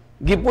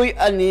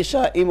 gipuy-an ni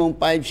sa imong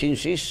 5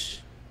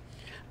 senses.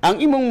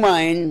 Ang imong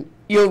mind,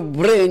 your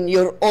brain,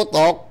 your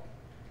utok,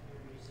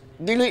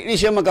 dili ni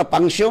siya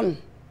makapangsyon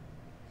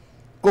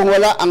kung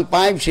wala ang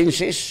 5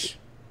 senses.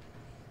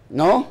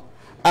 No?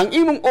 Ang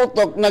imong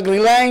utok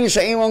nag-rely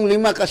sa imong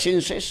 5 ka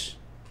senses.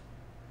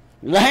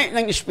 Lahi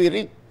ng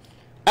spirit.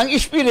 Ang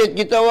spirit,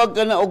 gitawag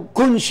ka na og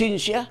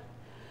konsensya.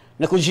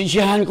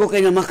 Nakonsensyahan ko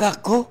kay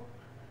namakak ko.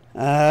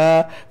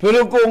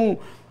 Pero kung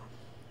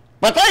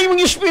patay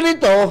mong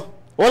espiritu,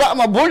 wala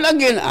maborn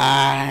again,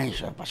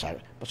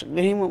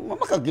 pasagdahin mo,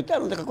 mamakagita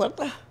ron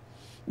nakakwarta.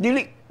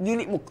 Dili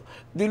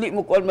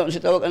mo kuan ba sa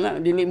tawag ana,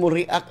 dili mo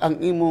react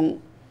ang imong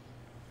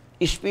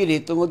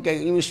espiritu tungod kay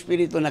imong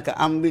espiritu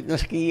nakaambit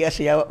na skiya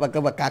siya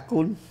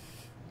pagkabakakon.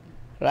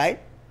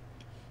 Right?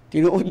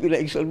 Tinuod yun na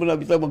iksal mo na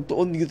bitaw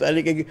magtuon dito ali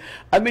kay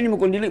amin mo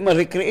kung dili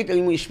ma-recreate ang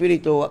imong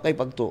espiritu wa kay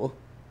pagtuo.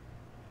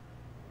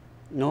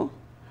 No?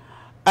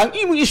 Ang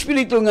imong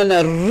espiritu nga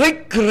na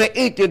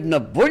recreated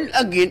na born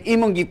again,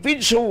 imong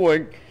gipid sa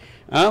word,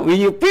 when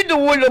you feed the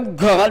word of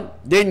God,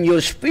 then your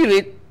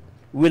spirit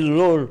will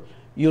rule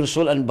your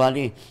soul and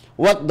body.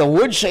 What the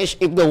word says,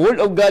 if the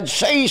word of God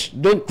says,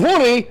 don't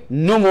worry,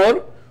 no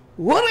more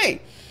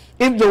worry.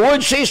 If the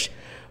word says,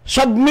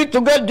 submit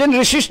to God, then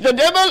resist the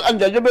devil, and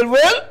the devil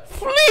will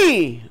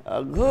flee.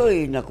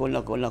 Agoy,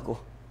 nako.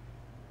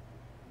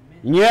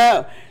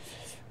 Nya,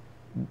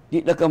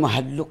 di na ka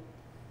mahadlok.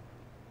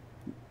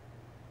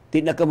 Di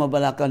na ka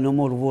mabalaka, no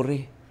more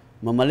worry.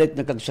 Mamalit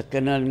na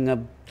kagsakyanan nga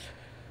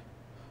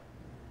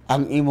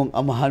ang imong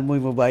amahan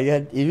mo'y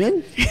mabayad.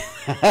 Amen?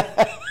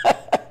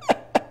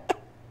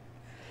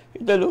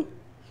 Ito, no?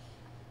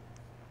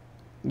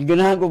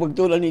 Ganahan ko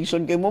pagtulan ni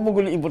Ikson, kay mo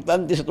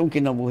importante sa itong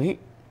kinabuhi.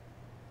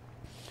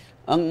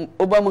 Ang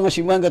ubang mga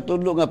simang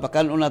katudlo nga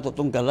pakanon na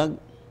itong kalag.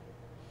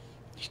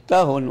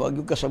 Tahon, wag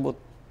yung kasabot.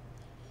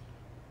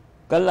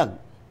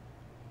 Kalag.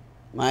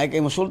 Maay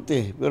kay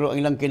masulti, pero ang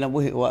ilang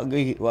kinabuhi,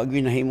 wag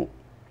yung nahimo.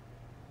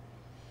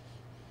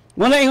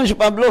 Muna ingon si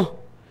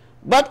Pablo,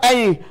 But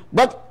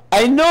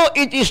I know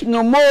it is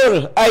no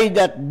more I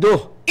that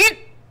do it,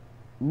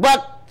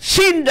 but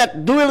sin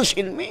that dwells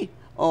in me.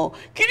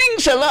 Kining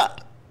sala,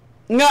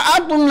 nga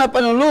atong na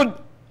panulod,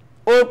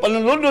 o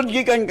panulod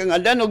gikan kang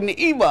adanog ni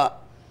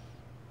iba,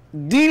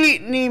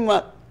 dili ni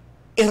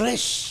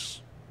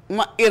ma-erase,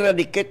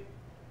 ma-eradicate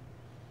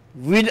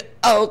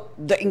without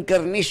the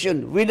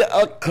incarnation,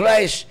 without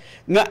Christ,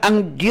 nga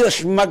ang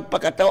Diyos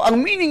magpakatao.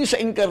 Ang meaning sa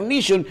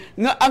incarnation,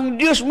 nga ang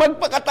Diyos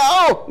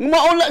magpakatao,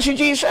 maula si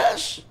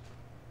Jesus.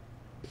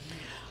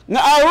 Nga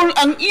aron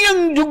ang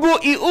iyang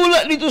dugo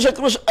iula dito sa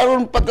krus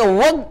aron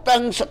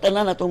pagkawagtang sa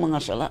tanan natong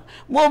mga sala.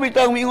 Mo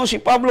bitaw mingon si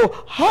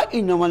Pablo,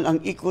 hain naman ang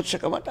ikot sa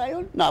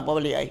kamatayon,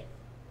 napabali ay.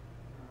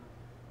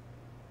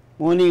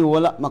 Muni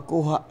wala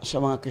makuha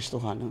sa mga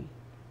Kristohanon.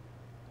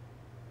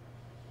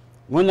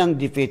 Munang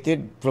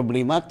defeated,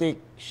 problematic,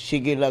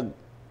 sige lag.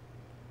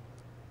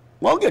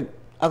 Mo gyud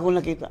ako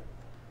nakita.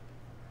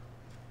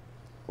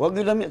 Wag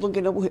gyud lami itong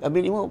kinabuhi.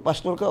 Abi nimo,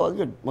 pastor ka, wag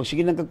gyud.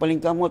 Magsige lang kag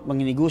palingkamot,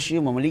 manginegosyo,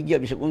 mamaligya,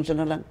 bisag unsa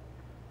na lang.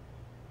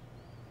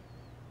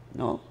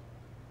 No?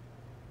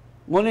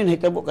 Munin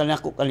hitabo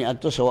kanako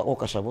kaniadto sa wa ko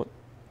kasabot.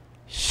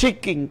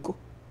 Seeking ko.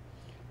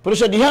 Pero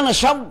sa diha na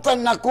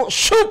sabtan nako,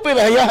 super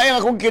hayahay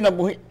akong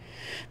kinabuhi.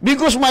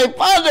 Because my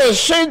father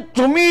said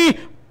to me,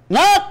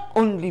 not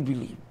only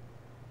believe.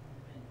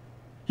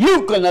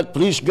 You cannot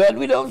please God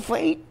without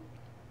faith.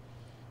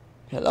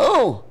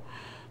 Hello?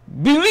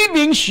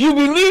 Believing, you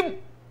believe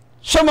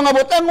sa mga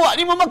butang wa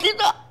di mo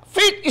makita.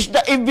 Faith is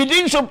the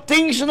evidence of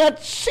things not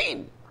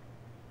seen.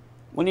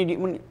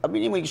 Abi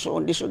ni mo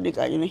igsoon, disod di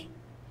kayo ni.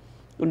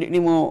 Kung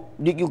di mo,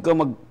 di ka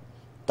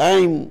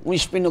mag-time, mo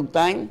spend og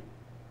time.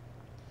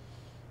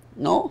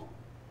 No?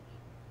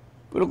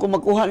 Pero kung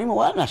magkuha ni mo,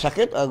 wala,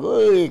 sakit,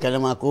 agoy, ka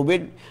mga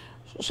COVID.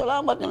 So,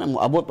 salamat na lang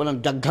mo. Abot pa ng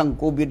daghang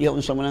COVID diha,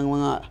 unsa man ang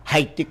mga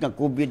high-tech na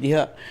COVID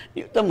diha.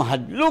 Di ta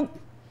mahadlok.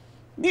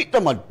 Di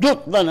ta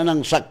madot na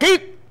ng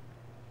sakit.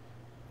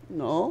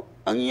 No?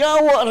 Ang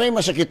yawa ray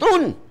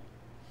masakiton.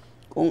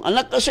 Kung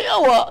anak ka sa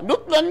yawa,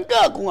 dutlan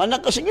ka. Kung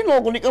anak ka sa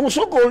Ginoo, kung di ka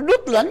musukol,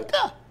 dutlan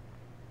ka.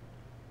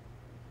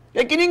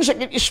 Kaya kining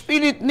sakit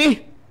spirit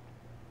ni.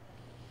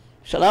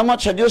 Salamat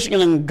sa Dios nga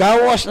nang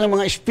gawas ng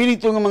mga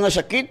espiritu ng mga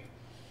sakit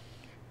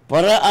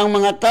para ang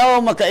mga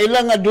tao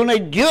makailang nga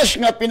dunay Dios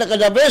nga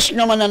pinakadabes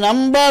nga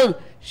mananambal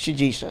si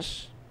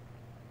Jesus.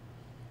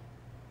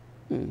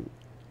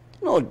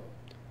 Nood,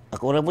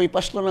 ako ra po'y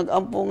pastor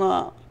nag-ampo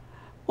nga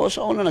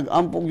sa una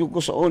nag-ampog yung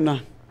ko sa una.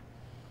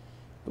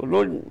 So,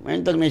 Lord, may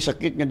intang na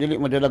sakit nga dili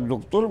madalag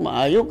doktor,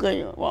 maayo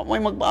kay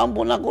may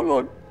magpaampo na ko,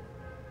 Lord.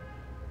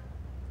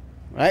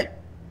 Right?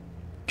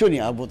 So,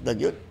 niabot na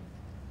yun.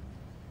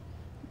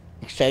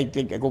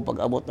 Excited ako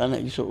pag-abot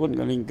na isuon,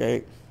 galing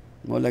kay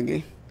mo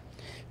lagi.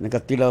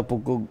 Nakatila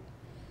po ko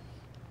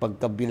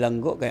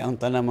pagkabilanggo, kay ang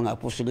tanang mga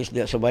apostoles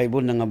diya sa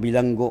Bible nga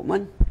bilanggo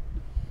man.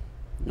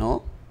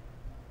 No?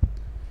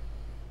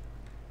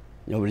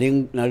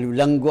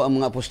 Nabilanggo ang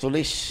mga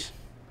apostoles.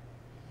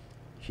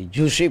 Si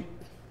Joseph,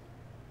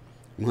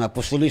 mga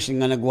apostoles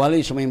nga nagwali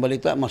sa may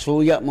balita,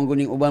 masuya,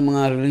 mangguning uban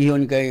mga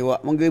reliyon kay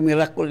mangguning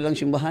miracle lang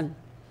simbahan.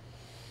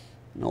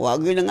 No,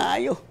 wagay na nga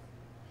ayo.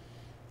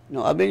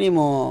 No, abi ni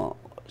mo,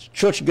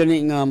 church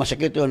gani nga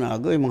masakit yun,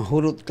 agoy, mga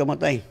hurot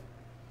kamatay.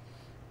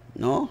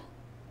 No?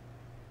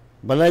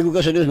 Balay ko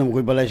ka sa Diyos, naman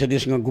ko'y balay sa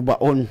Diyos nga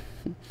gubaon.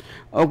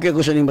 Okay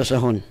ako sa ning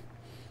basahon.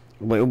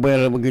 Ubay-ubay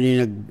ra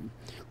magini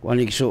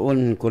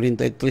kuaniksuon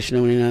 43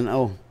 naman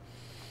ninanaw.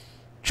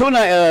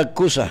 Suna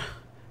kusa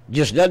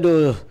Dios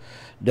dado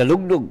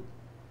dalugdog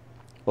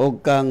o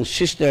kang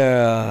Sister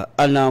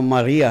Ana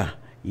Maria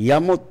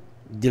Yamot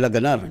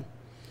Dilaganar,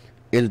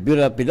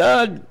 Elvira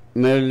Piedad,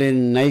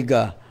 Merlin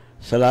Naiga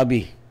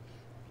Salabi,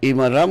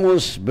 Ima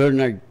Ramos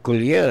Bernard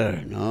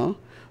Collier, no?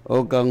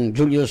 O kang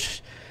Julius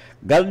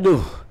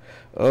Galdo,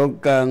 o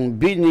kang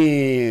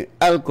Bini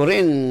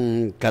Alcoren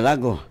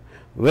Calago,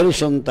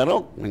 Wilson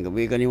Tarok, ng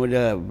gabi ka ni mo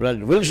da,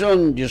 Brad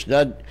Wilson, Diyos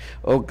Dad,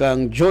 o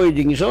kang Joy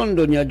Dingson,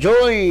 Donya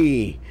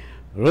Joy,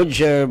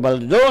 Roger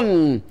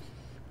Baldon,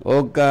 o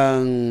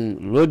kang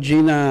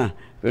Regina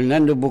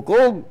Fernando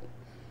Bukog,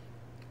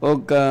 o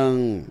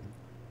kang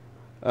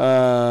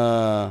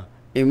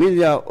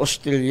Emilia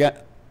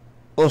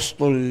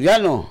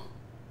Ostoliano,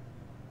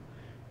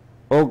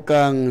 o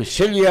kang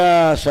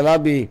Celia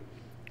Salabi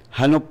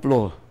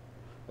Hanoplo,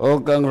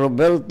 o kang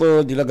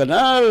Roberto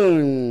Dilaganar,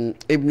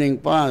 Evening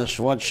Pass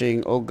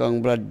watching, o kang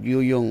Brad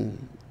Yuyong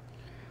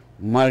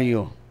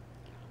Mario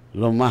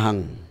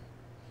Lumahang,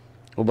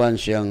 uban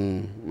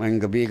siyang mayang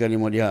gabi ka ni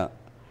mo diha,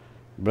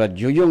 Brad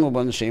Yuyong,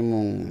 uban sa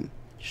imong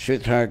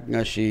sweetheart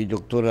nga si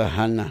Doktora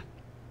Hana,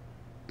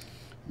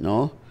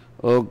 no?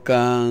 O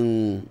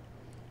kang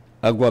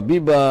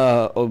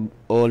Aguabiba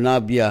o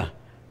Nabia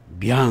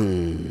Biang,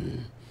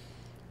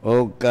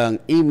 o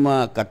kang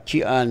Ima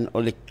Kachian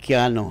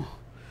Olekiano,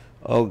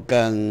 o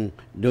kang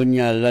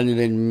Doña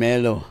Lanilin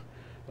Melo,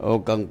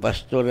 o kang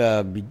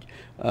Pastora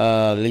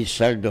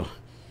Lizardo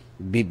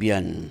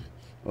Bibian,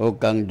 o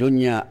kang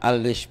Doña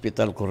Alice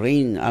Pital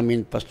Corain.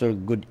 Amin, Pastor,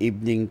 good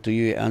evening to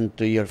you and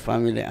to your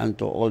family and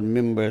to all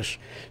members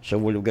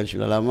sa Wulugan.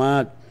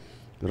 Salamat.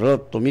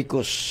 Rod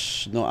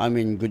Tomikos, no,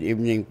 amin, good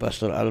evening,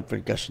 Pastor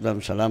Alfred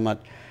Caslam.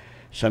 Salamat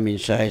sa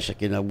mensahe sa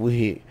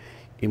kinabuhi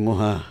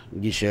imuha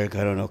gi-share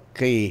karon.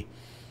 Okay,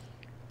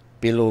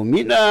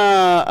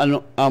 Pilomina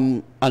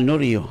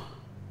Anorio,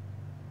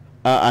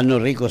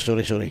 Anorico,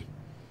 sorry,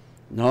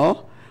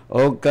 no?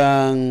 O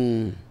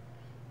kang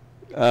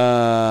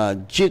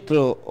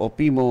Chitro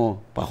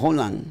Opimo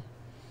Pahonang,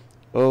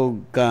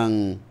 o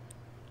kang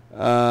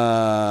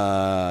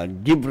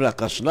Dibra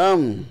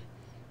Caslam,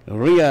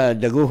 Ria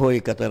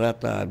Daguhoy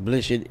Katarata.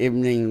 Blessed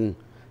evening,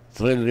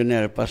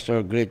 Trillionaire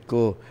Pastor, great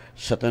ko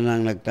sa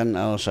tanang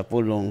nagtanaw sa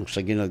pulong sa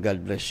Ginoo.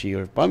 God bless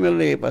your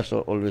family,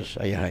 Pastor, always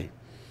ayahay.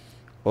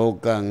 O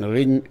kang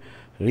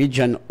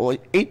Region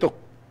Itok,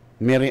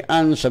 Mary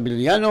Ann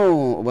Sabiliano,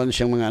 uban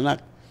siyang mga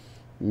anak,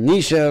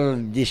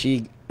 Nisel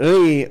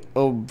Disigre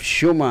of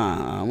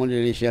Shuma, mo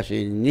din siya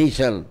si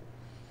Nisel.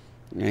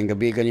 Ngayong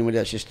gabi ka ni mo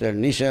da, Sister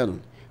Nisel.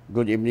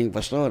 Good evening,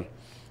 Pastor.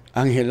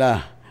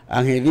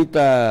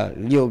 Angelita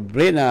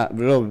Liobrera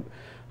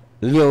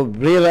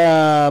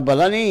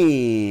Balani.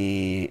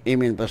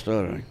 Amen,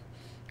 Pastor.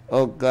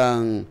 O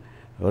kang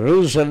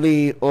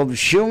Rosalie of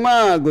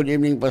Shuma. Good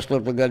evening, Pastor.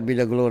 To God be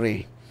the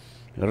glory.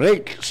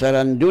 Rick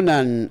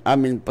Sarandunan.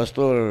 Amen,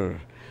 Pastor.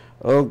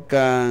 O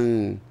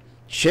kang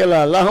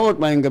Sheila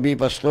Lahot. Mayang gabi,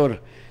 Pastor.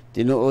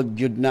 Tinuod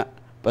yun na,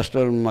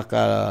 Pastor,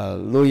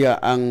 makaluya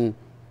ang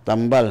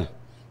tambal.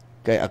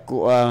 Kay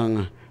ako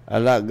ang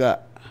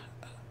alaga.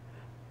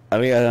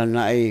 Ariya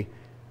na ay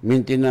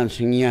maintenance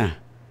niya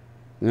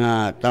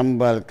nga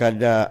tambal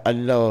kada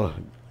adlaw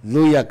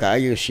luya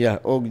kaayo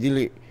siya og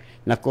dili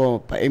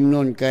nako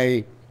paimnon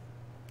kay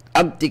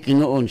abti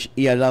kinuon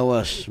iya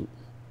lawas.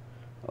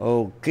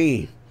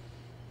 Okay.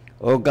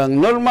 O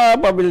kang Norma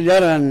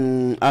Pabilyaran,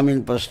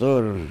 amin,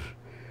 Pastor.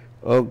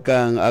 O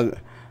kang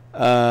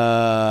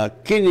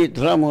Kinit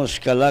Ramos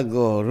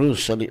Calago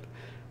Rosalie.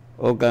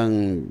 O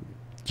kang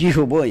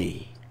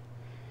Jihoboy,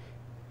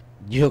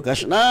 Jiho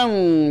Caslam,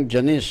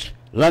 Janice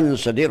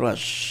Lanzaderas,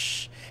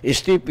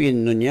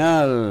 Stephen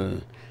Nunyal.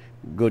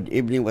 Good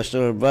evening,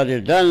 Pastor.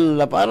 Brother Dan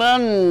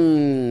Laparan,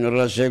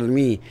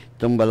 Razelmi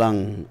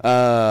Tumbalang,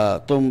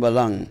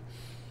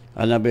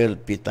 Annabel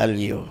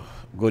Pitalio.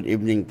 Good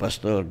evening,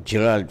 Pastor.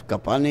 Gerald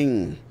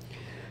Kapaning,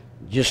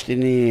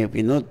 Justine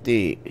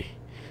Pinotti,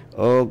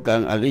 o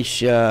kang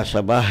Alicia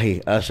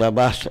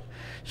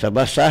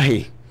Sabasahi,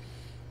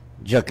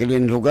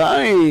 Jacqueline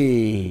Lugay,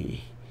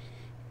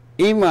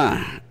 Ima,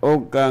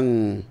 o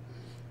kang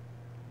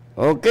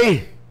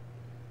okay,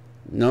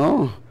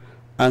 no?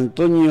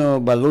 Antonio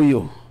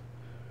Baluyo.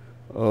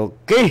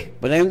 Okay,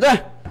 panayon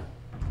ta.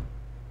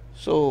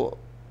 So,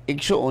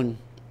 igsuon,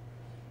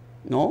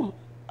 no?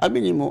 Abi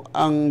mo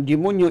ang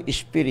demonyo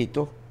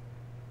espiritu.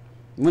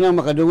 Muna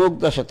makadungog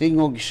ta sa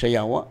tingog sa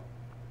yawa.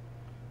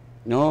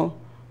 No?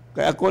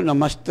 Kaya ako na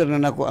master na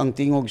nako ang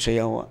tingog sa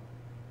yawa.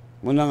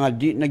 Muna nga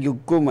di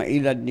nagyug ko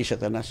mailad ni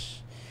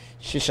Satanas.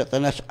 Si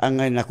Satanas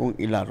angay na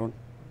kong ilaron.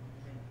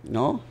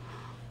 No?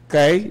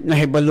 Kay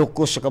nahibalo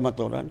ko sa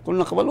kamaturan. Kung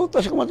nakabaluta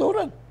sa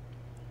kamaturan.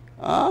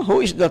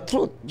 Who is the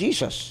truth?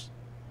 Jesus.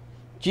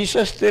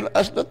 Jesus tell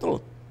us the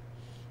truth.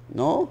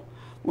 No?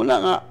 Muna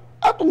nga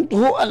atong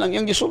tuhuan lang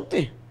yung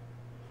gisulti.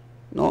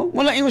 No?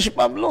 Muna iyo si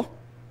Pablo.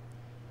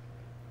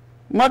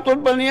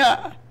 Matod pa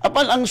niya,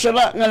 apan ang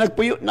sala nga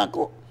nagpuyot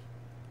nako.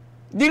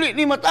 Dili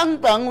ni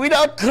matangtang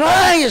without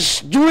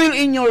Christ dwell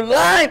in your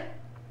life.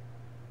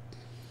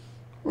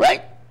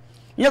 Right?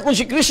 Nya kung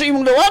si Kristo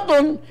imong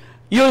dawaton,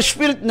 your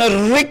spirit na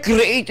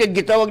recreated,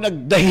 gitawag na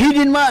the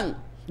hidden man,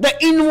 the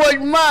inward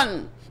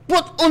man,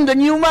 put on the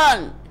new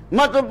man.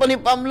 Matod pa ni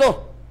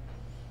Pablo.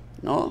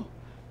 No?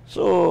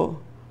 So,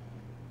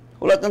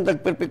 wala kang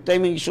tag-perfect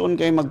timing isuon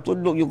kay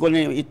magtudlog yung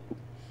kaning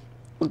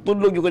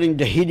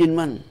the hidden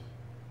man.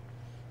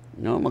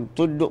 No?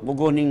 Magtudlog mo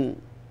kaning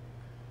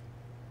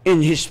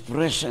in His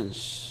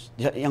presence.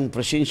 Yang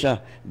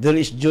presensya, there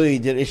is joy,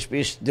 there is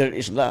peace, there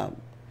is love.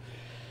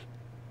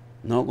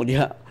 No?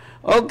 Kudiha.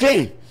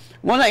 Okay.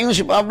 Muna yung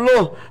si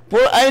Pablo,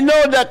 for I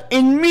know that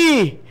in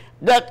me,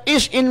 that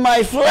is in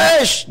my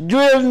flesh,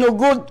 dwell no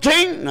good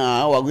thing.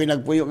 Wag yung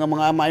nagpuyo ng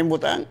mga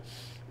maimutang.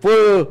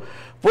 For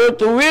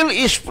to will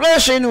is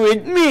present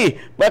with me,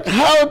 but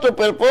how to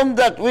perform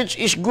that which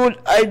is good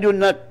I do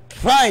not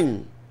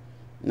find.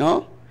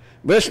 No?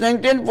 Verse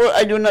 19, for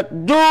I do not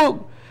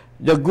do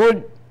the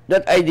good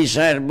that I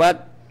desire,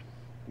 but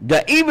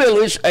the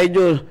evil which I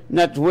do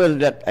not will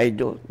that I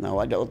do.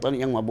 Wada utan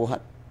yang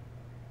mabuhat.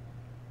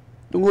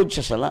 Tungod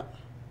sa sala.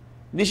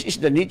 This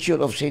is the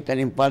nature of Satan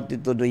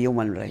imparted to the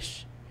human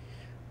race.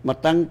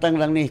 Matangtang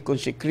lang ni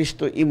kung si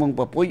Kristo imong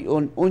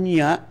papuyon,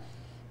 unya,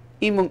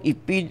 imong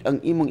ipid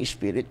ang imong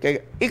spirit.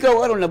 Kaya ikaw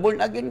aron na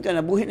born again ka,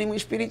 nabuhin imong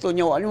espiritu,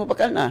 nyawa mo pa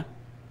ka na.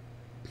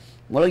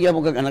 Malagyan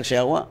mo kang anak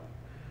siyawa.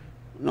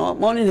 No,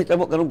 mo ni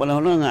hitabo karong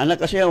panahon nga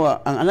anak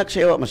siyawa. Ang anak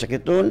siyawa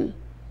masakiton,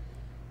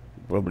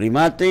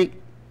 problematic,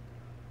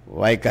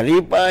 way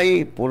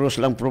kalipay,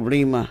 puros lang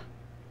problema.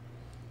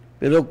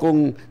 Pero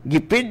kung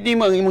gipid ni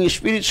ang imong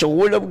spirit sa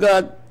Word of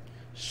God,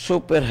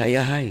 super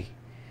hayahay.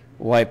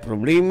 Way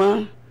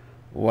problema,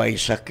 way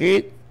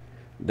sakit,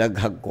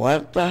 daghag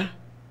kwarta,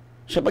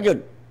 sa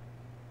pagyod.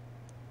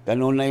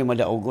 Kanunay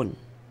madaugon.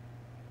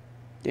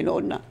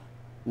 Tinuod na.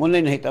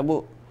 Muna'y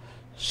nahitabo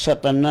sa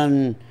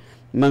tanan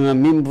mga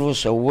membro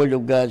sa Word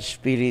of God,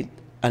 Spirit,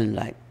 and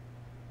Life.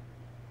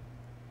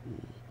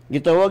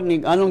 Gitawag ni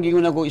anong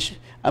gingon ako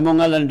among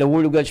ngalan the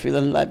Word of God,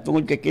 Spirit, and Life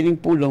tungod kay kining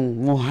pulong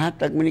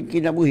muhatag man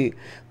kinabuhi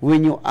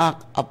when you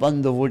act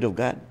upon the Word of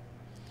God.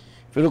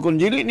 Pero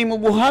kung dili nimo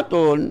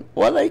buhaton,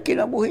 walay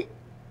kinabuhi.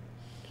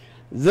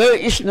 There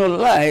is no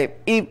life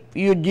if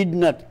you did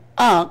not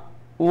act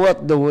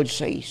what the Word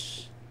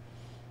says.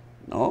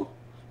 No?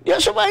 Diyan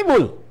sa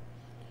Bible.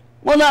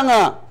 Muna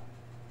nga,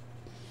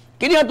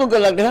 kini atong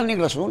kalagdahan ni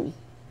rason.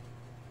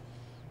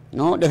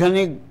 No? Daghan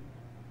ni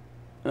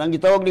ang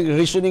gitawag ni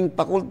reasoning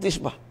faculties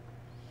ba?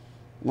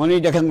 Muna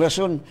daghang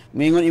rason.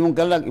 Mingon imong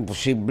kalag,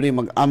 imposible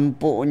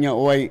mag-ampo niya,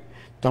 uway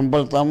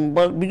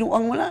tambal-tambal,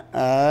 binuang mo na.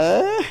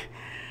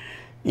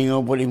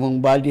 Ingaw po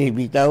imong body,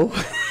 bitaw.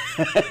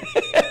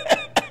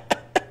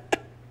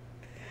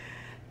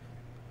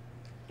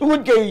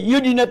 Tungod kay,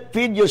 you did not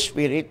feed your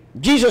spirit.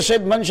 Jesus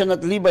said, man shall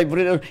not live by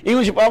bread.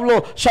 Ingon si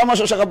Pablo, sama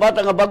sa kabata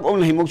nga bag-ong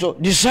nahimugso.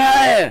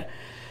 Desire.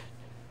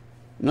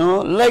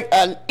 No? Like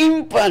an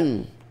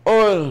infant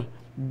or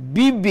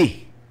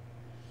baby.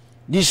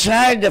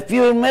 Desire the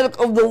pure milk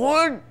of the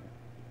word.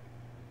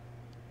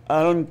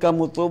 Aron ka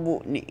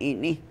mutubo ni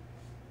ini.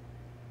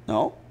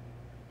 No?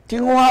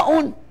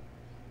 Tinguhaon.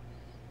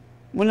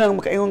 Munang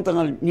makaingon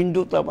tangal,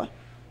 ninduta ba?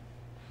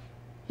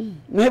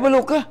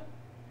 Mahibalo ka.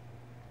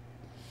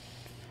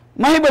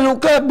 Mahibalo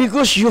ka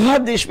because you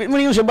have the Spirit.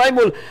 Muna yung sa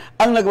Bible,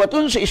 ang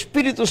nagbaton sa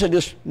Espiritu sa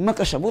Diyos,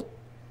 makasabot.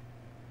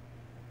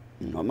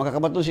 No,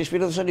 makakabaton sa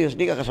Espiritu sa Diyos,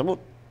 di ka kasabot.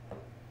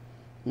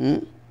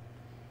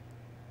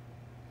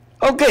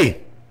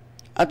 Okay.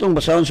 Atong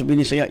basahon sa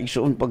Binisaya,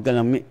 igsuon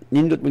pagkalami,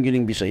 nindot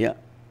magining Bisaya.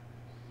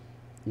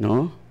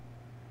 No?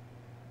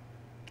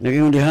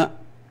 Naging diha.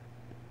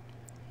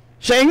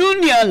 Sa ingon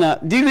niya na,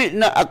 dili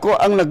na ako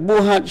ang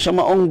nagbuhat sa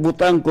maong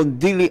butang,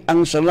 kung dili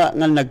ang sala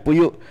nga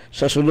nagpuyo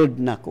sa sulod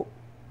nako.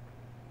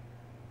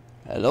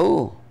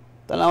 Hello?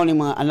 Tanaw ni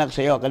mga anak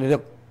sa iyo,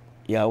 kanilok,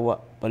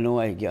 yawa,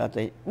 panuay,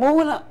 giatay.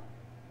 Mawala.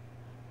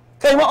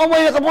 Kay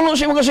maumay nakapulo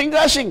sa mga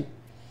kasing-kasing.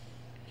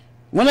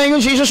 Muna ingon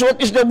si Jesus, what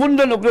is the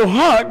abundance of your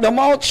heart, the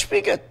mouth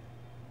speaketh.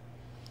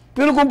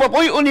 Pero kung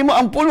papuyo ni mo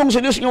ang pulong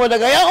sa Diyos nga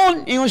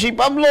wadagayaon, ingon si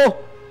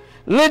Pablo,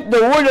 let the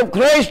word of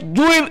Christ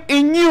dwell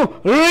in you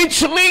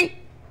richly.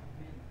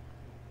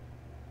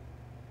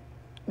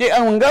 Di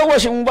ang manggawa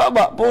sa mong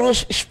baba,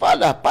 puros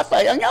espada,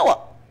 patay ang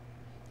yawa.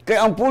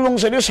 Kaya ang pulong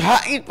sa Diyos,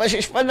 hait pa sa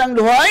espadang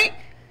duhay,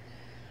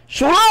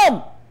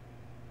 sulab.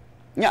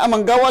 Nga ang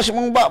manggawa sa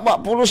mong baba,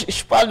 puros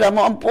espada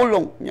mo ang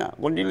pulong. Nga,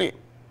 kung dili,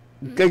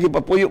 kaya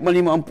gipapuyo man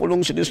mo ang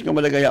pulong sa Diyos nga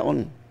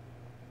madagayaon.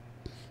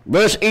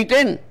 Verse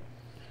 18,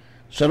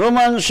 sa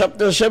Romans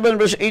chapter 7,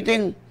 verse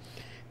 18,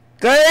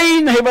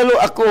 kay nahibalo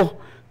ako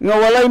nga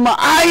walay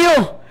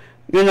maayo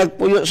nga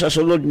nagpuyo sa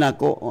sulod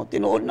nako. O,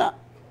 tinuod na.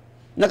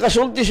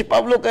 Nakasulti si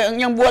Pablo kay ang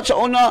iyang buhat sa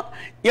una,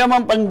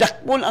 iyang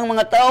pandakpon ang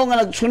mga tao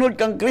nga nagsunod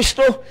kang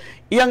Kristo,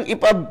 iyang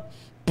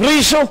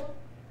ipapriso.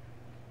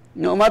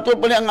 No, matod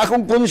pa niya ang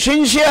akong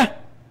konsensya,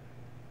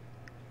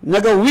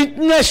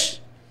 naga-witness.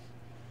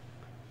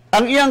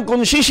 Ang iyang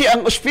konsensya,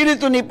 ang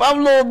espiritu ni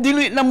Pablo,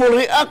 dili na mo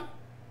react.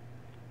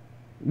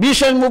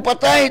 Bisan mo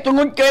patay,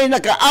 tungod kay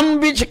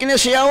nakaambit sa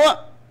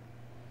kinasiyawa.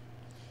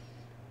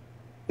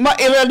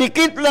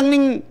 Ma-eradicate lang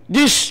ning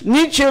this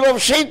nature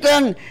of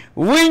Satan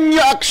when you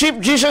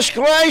accept Jesus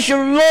Christ, your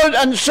Lord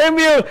and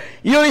Savior,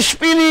 your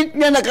spirit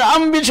nga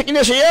nakaambit sa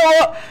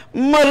kinasayawa,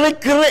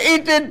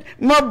 ma-recreated,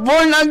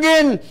 ma-born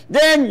again,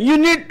 then you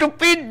need to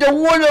feed the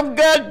Word of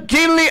God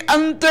daily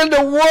until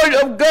the Word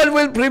of God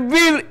will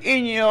prevail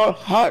in your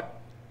heart,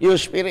 your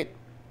spirit.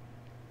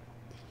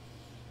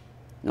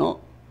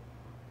 No?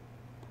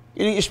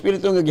 Ining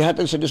espiritu nga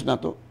gihatag sa Dios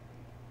nato,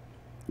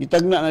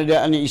 gitagna na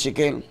daan ni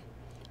Ezekiel,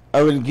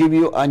 I will give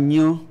you a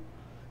new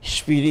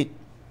spirit.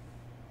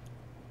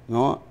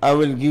 No, I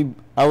will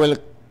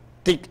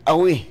take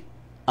away.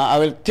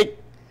 I will take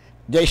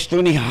the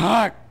stony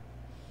heart.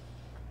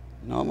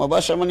 No,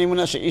 mabasa man nimo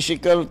na sa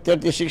Ezekiel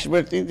 36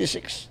 verse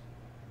 26.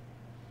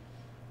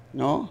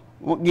 No,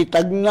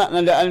 gitagna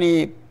na daan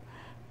ni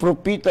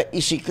propeta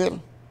Ezekiel.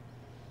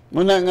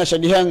 Muna nga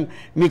sa dihang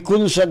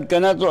mikunsad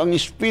kanato ang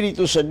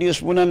espiritu sa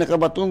Dios, muna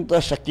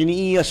nakabatunta sa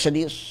kiniya sa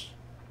Dios.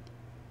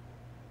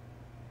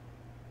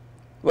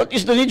 What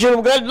is the nature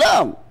of God?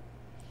 Love.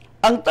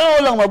 Ang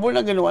tao lang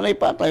mabunag, wala na'y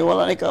patay,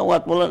 wala na'y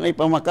kawat, wala na'y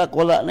pamakak,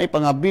 wala na'y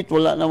pangabit,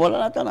 wala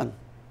na tanan.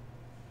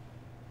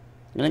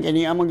 Ganun kaya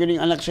niya amang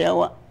ganing anak sa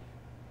yawa.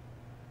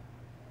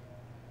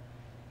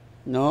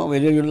 No,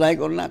 whether you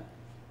like or not.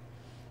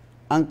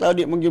 Ang tao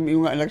di mong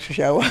yung anak sa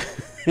yawa.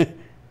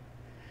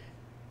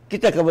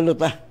 Kita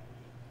kabaluta.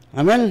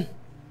 Amen?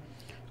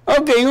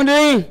 Okay, yun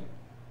din.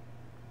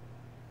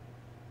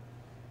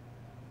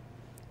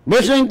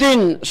 Verse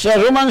 19, sa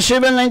Romans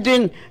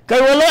 7:19, kay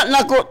wala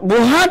nako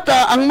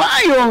buhata ang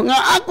maayo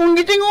nga akong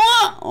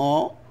gitinguha.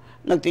 Oh,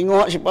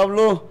 nagtinguha si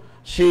Pablo,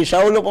 si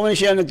Saulo pa man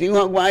siya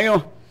nagtinguha og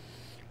maayo.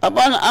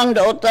 Apan ang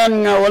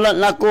daotan nga wala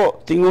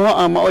nako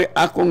tinguha ang maoy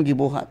akong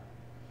gibuhat.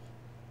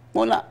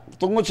 Wala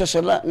tungod sa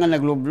sala nga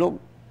naglublob.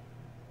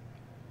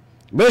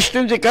 Verse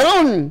 20,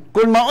 karon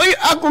kun maoy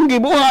akong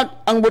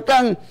gibuhat ang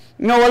butang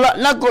nga wala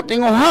nako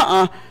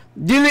tinguha,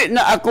 dili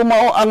na ako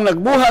mao ang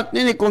nagbuhat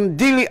nini, kung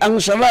dili ang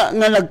sala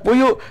nga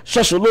nagpuyo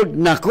sa sulod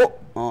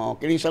nako. Oh,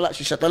 kining sala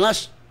si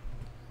Satanas.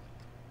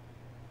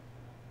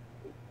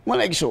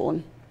 Wala igsuon.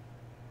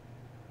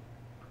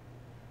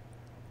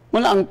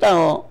 Wala ang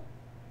tao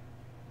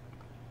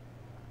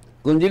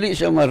kung dili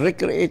siya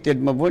ma-recreated,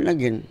 ma-born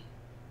again,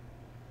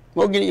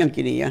 mao gini ang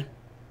kiniya.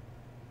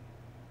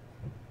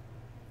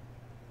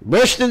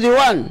 Verse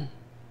 21,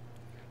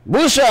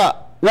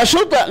 busa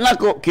nasuta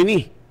nako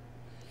kini.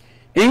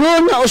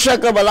 Ingon na usa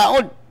ka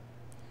balaod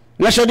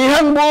nga sa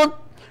dihang buot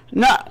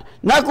na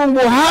nakong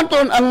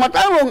buhaton ang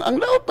matarong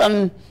ang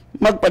dautan,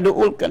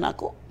 magpaduol ka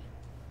nako.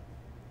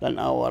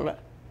 Tan-aw wala.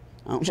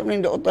 Ang usap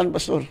ng daotan,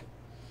 pastor.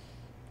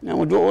 Nga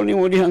mo doon ni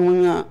mo dihang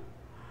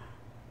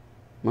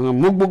mga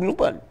mugbog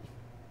lupad.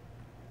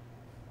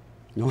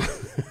 No?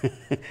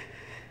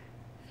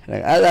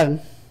 Alang,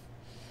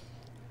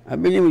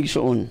 abi niya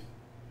magsuon.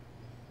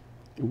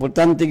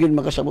 Importante yun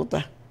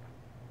makasabuta.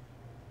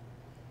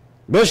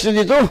 Basta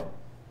dito,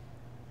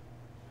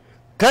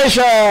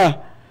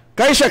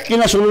 kaysa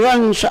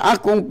kinasuluran sa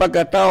akong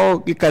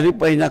pagkatao,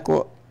 kikalipay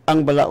nako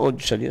ang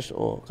balaod sa Dios.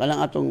 O,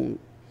 kanang atong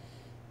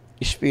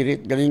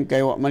spirit, galing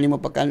kayo, mali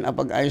mo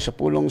pag-ayo sa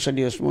pulong sa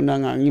Dios, muna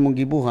nga ang imong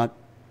gibuhat,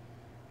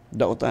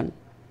 daotan.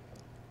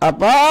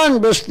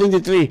 Apan, verse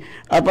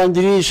 23, apan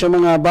diri sa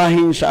mga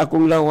bahin sa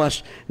akong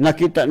lawas,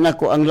 nakita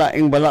nako ang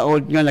laing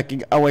balaod nga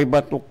nakig-away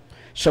batok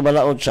sa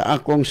balaod sa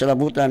akong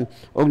salabutan,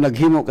 o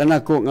naghimo ka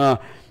nako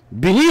nga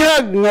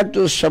binihag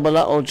ngadto sa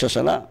balaod sa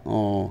sala.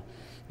 O,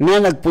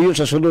 nga nagpuyo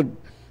sa sulod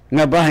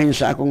nga bahin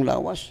sa akong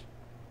lawas.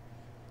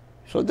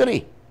 So, diri,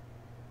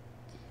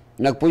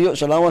 nagpuyo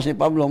sa lawas ni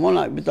Pablo mo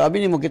na,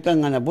 bitabi ni mo kita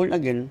nga na born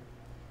again,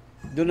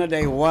 doon na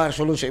dahi war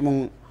sulod sa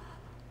imong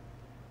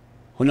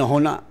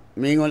hunahuna.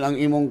 Mingon ang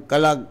imong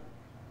kalag.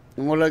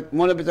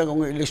 Mula bitaw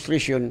kong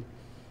illustration,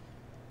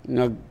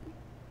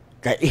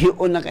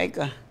 kaihion na kay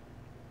ka.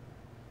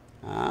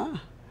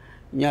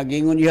 Nya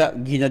gingon diha,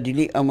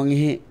 ginadili ang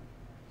manghihi.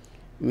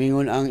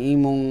 Mingon ang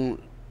imong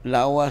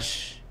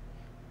lawas,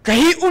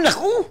 kahion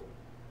ako!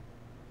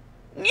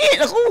 Ngihit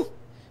ako!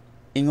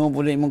 Ingon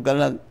po na imong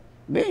kalag,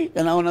 be,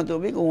 tanawon na to,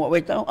 be, kung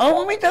waway tao.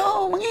 May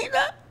tao, manghihi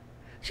na.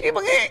 Sige,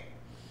 manghihi.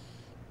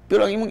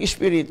 Pero ang imong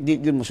spirit,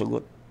 di yun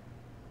musugot.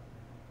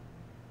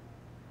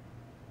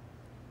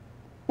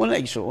 Wala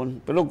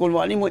igsoon. Pero kung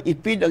wala mo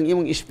ipid ang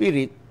imong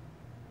spirit,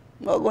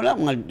 mago na,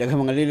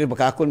 daghang mga lili,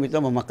 bakakon, bitaw,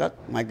 mamakak.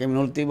 May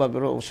kriminality ba,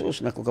 pero usus,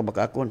 naku ka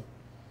bakakon.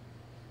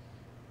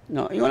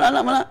 No, yung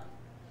wala na.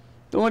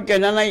 Tungod kay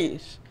nanay,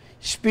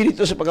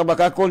 spirito sa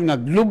pagkabakakon,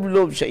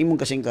 naglublob sa imong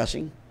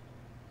kasing-kasing.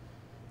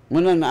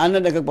 Muna, naana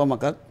daghang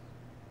pamakak.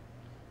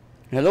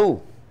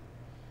 Hello.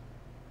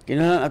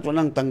 Kinahanglan ato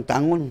ng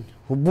tangtangon.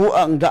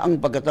 Hubua ang daang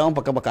pagkataong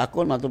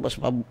pagkabakakon, matod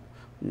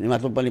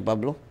pa ni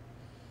Pablo.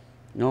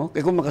 No?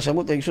 Kaya kung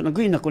makasamot, ay gusto na,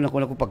 naku,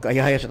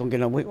 pagkayahaya sa itong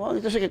kinabuhi.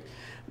 Ito sakit.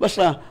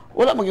 Basta,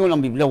 wala mag-iwan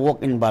ang Biblia,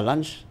 walk in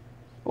balance.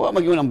 Wala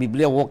mag-iwan ang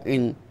Biblia, walk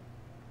in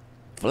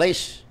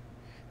flesh.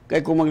 Kaya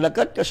kung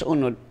maglakad ka sa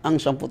unod,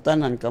 ang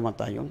samputanan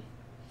kamatayon.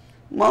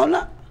 Mao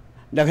na.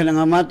 Dahil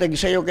nga matag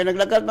sa'yo, kaya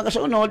naglakad ka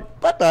sa unod,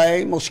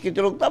 patay,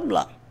 mosquitirog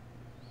tabla.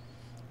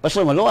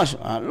 Basta maluwas.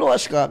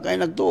 Luwas ka,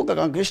 kaya nagtuo ka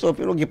kang Kristo,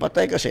 pero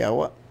gipatay ka sa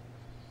yawa.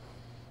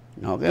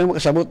 No? Kaya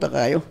makasabot na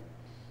kayo.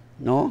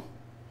 No?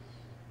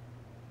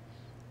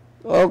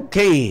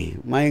 Okay,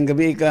 mayang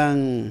gabi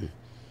kang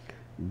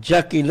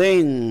Jackie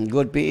Lane,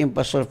 good PM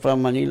Pastor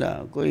from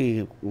Manila.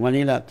 Ako'y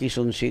Manila,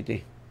 Quezon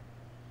City.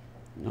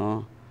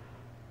 No?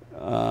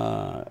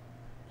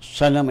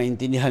 Sana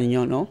maintindihan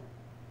niyo, no?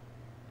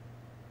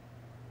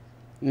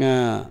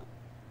 Nga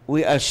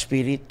we are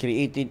spirit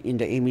created in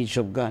the image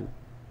of God.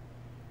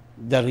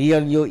 The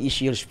real you is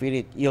your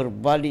spirit. Your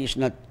body is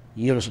not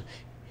yours.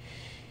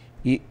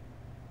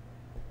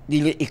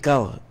 Dili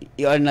ikaw.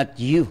 You are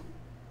not you.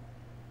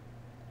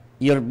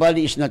 Your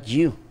body is not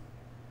you.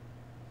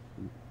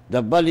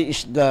 The body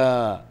is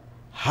the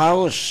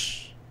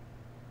house.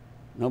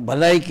 No,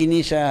 balay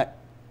kini sa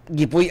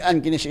gipuy-an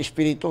kini sa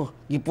espiritu.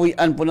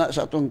 Gipuy-an po na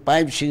sa atong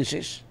 5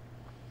 senses.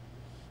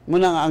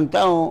 Muna nga ang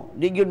tao,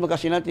 di yun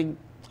makasinating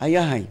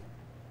hayahay.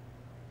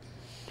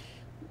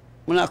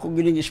 Muna ako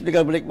gining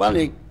explicar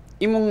balik-balik,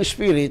 imong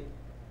spirit,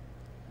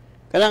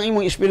 kanang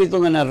imong espiritu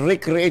nga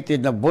na-recreated,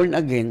 na born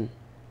again,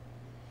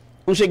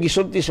 kung sa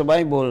gisulti sa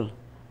Bible,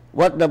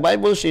 what the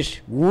Bible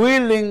says,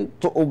 willing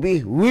to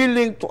obey,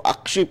 willing to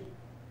accept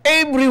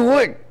every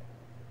word.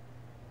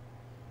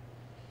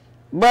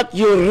 But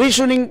your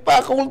reasoning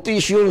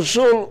faculties, your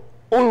soul,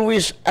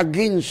 always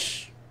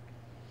against,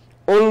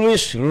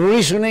 always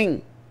reasoning.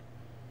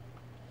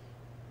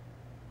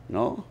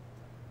 No?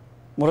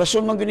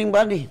 Murason man gining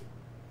body.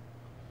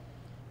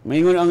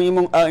 Mayingon ang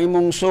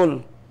imong soul,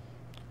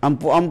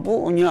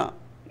 ampo-ampo, unya,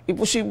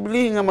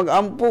 imposible nga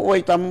mag-ampo,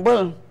 way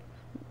tambal.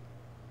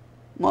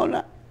 Mao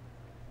na.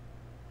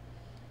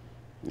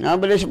 Nga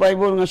ba sa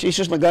Bible nga si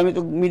Jesus nagamit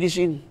og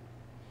medicine.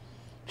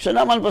 Sa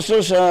naman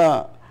pastor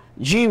sa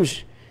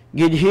James,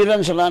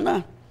 gidhiran sa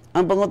lana.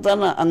 Ang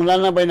pangutana, ang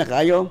lana ba'y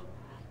nakaayo?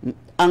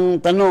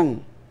 Ang tanong,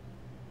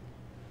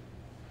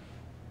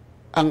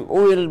 ang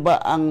oil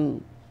ba anong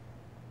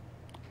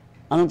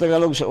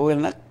Tagalog sa oil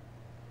na?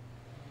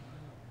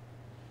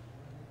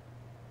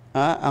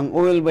 Ang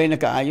oil ba'y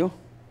nakaayo?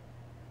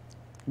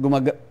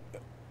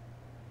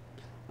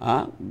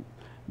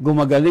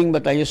 Gumagaling ba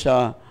tayo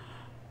sa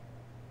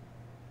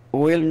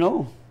oil?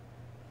 No.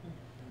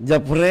 The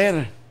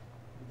prayer.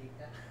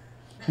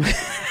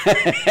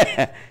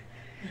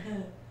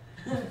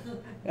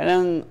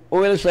 Kanang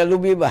oil sa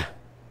lubi ba?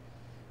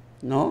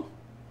 No?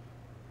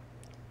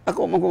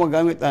 Ako man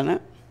gumagamit, ana.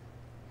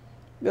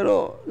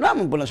 Pero,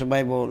 naman po na sa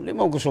Bible, di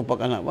mo gusto pa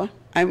ka na ba?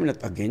 I'm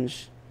not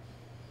against.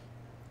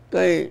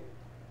 Kay,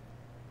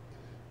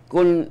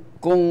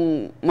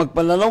 kung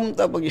magpalalom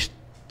ta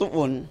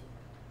pag-istuon,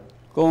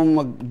 kung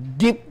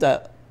mag-deep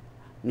ta,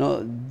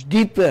 no,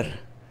 deeper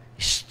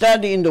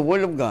study in the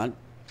Word of God,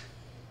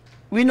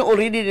 we know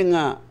already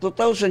nga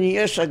 2,000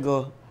 years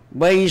ago,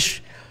 by His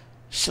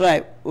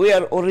stripe, we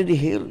are already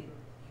healed.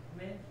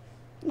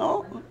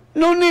 No?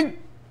 No need.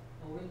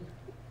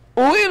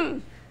 Oil.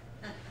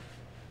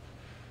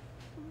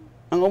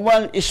 Ang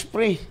uban is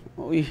free.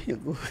 Uy,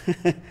 ako.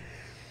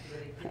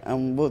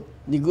 Ambot.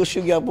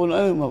 Negosyo gyapon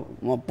ay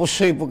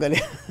mapusoy po kani.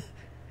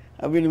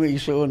 Abi ni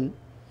igsoon.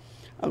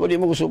 Ako di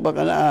mo gusupa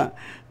kana,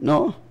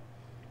 no?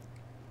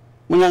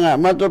 Muna nga,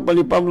 matod pa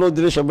ni Pablo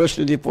dire sa verse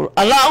 24.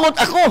 Alaot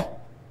ako!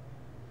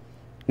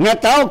 Nga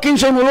tao,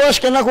 kinsay muluwas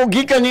ka na ko,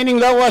 gikan nining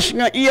lawas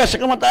nga iya sa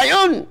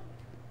kamatayon.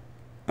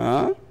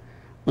 Ha?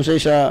 Unsa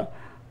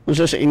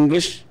sa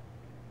English,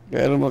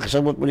 kaya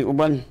makasabot mo ni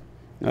uban.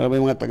 Nga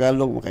may mga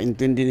Tagalog,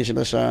 makaintindi ni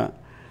sila sa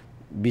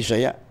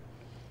Bisaya.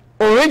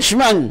 O rich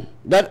man,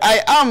 that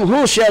I am,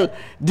 who shall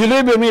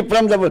deliver me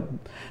from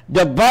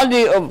the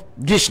body of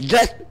this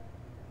death?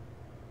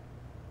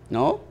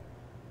 No?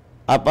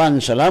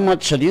 Apan,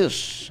 salamat sa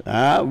Diyos.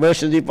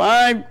 Verse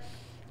 25,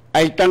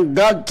 I thank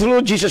God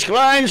through Jesus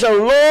Christ our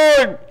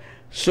Lord.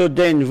 So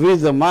then,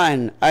 with the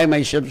mind, I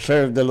myself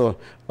serve the law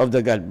of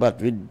the God,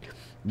 but with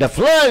the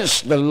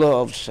flesh, the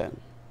law of sin.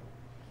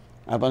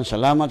 Apan,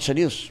 salamat sa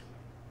Diyos.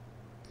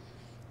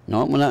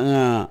 No? Muna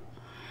nga,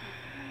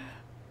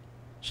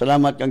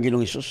 salamat kang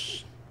Ginoong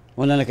Hesus.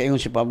 Una na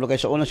kaingon si Pablo.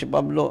 Kaysa una si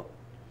Pablo,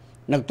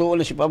 nagtuon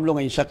na si Pablo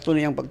ngayon, sakto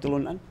na yung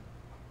pagtulunan.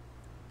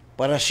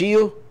 Para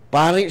siyo,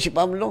 pari si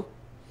Pablo.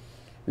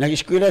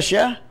 Nag-eskwela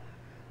siya.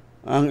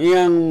 Ang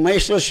iyang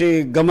maestro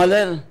si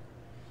Gamaliel.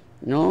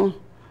 No?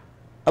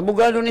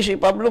 Abogado ni si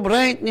Pablo,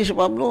 bright ni si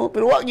Pablo,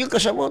 pero wag yung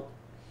kasabot.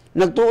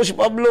 Nagtuo si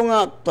Pablo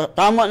nga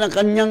tama ng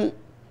kanyang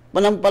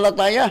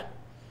panampalataya.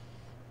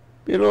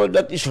 Pero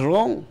that is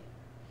wrong.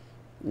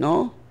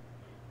 No?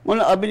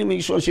 Muna abi ni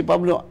Migsuon si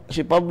Pablo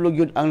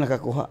yun ang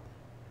nakakuha.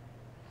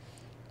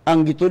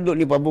 Ang gitudo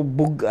ni Pablo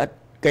bugat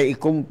kay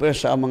i-compare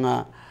sa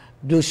mga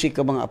 12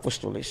 ka mga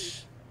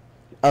apostoles.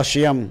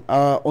 Siyam,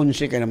 11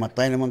 kay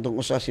namatay naman tong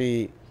usa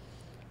si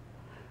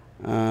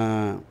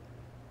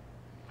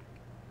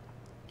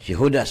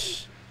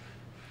Judas.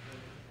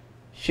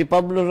 Si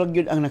Pablo ra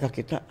gyud ang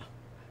nakakita.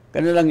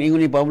 Kanalang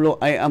ingon ni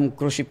Pablo, I am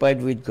crucified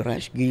with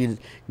Christ.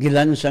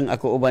 Gilansang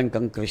ako uban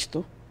kang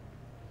Kristo.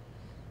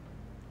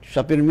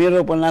 Sa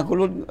pirmiro pa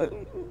nakulod,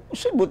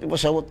 sabot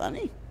ipasawot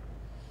ani.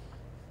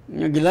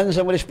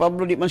 Gilansang man si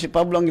Pablo, di man si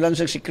Pablo ang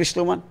gilansang si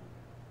Kristo man.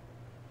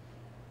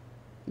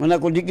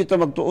 Muna kung di kita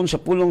magtuon sa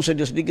pulong sa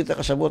Diyos, di kita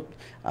kasabot.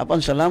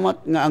 Apan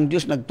salamat nga ang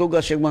Diyos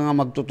nagtugas yung mga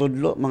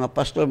magtutudlo, mga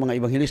pastor, mga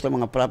evangelista,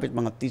 mga prophet,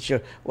 mga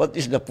teacher. What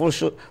is the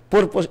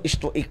purpose is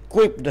to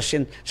equip the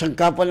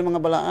sangkapan ng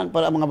mga balaan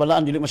para ang mga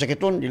balaan dili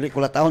masakiton, dili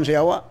kulatahon sa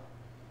yawa.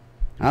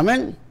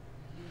 Amen?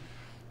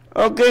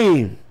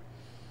 Okay.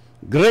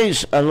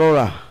 Grace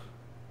Alora.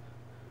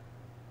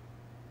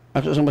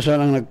 Ato sa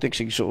basahon ang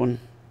nag-text igsuon.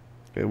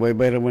 Kaya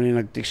bay-bay raman ni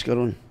nag-text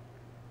karon.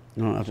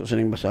 No, ato sa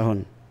ning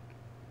basahon.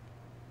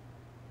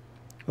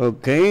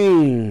 Okay.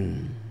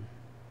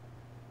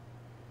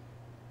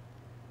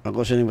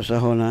 Ako sa ning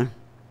basahon ha.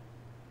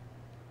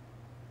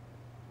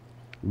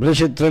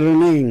 Blessed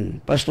Training,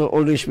 Pastor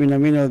always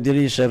minamino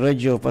diri sa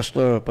radyo,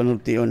 Pastor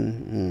Panultion.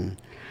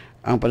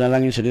 Ang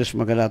panalangin sa Dios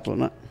magadato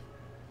na.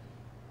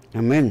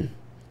 Amen.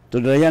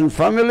 To the Yan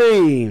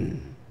family.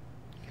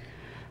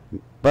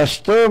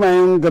 Pastor,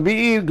 mayong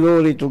gabi,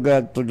 glory to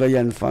God, to the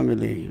Yan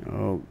family.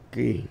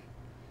 Okay.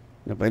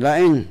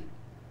 Napailain.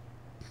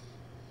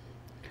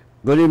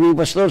 Good evening,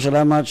 Pastor.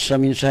 Salamat sa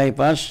mensahe,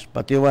 Pas.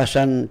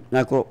 Patiwasan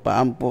nako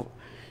paampo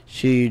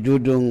si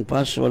Dudong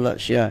Pas. Wala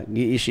siya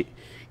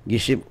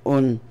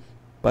gisip-on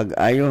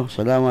pag-ayo.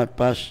 Salamat,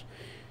 Pas.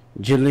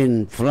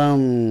 Jilin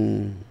from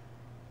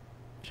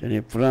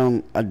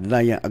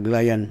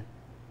Aglayan.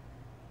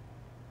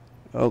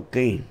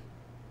 Okay.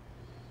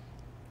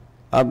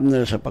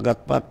 Abner sa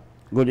Pagatpat.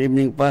 Good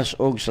evening, Pas.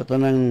 Og sa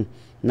tanang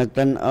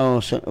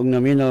nagtanaw sa og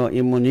namino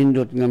imo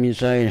nindot nga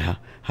mensahe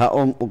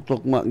haom ug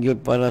tukma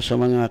gyud para sa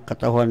mga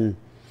katawhan.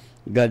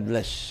 God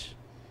bless.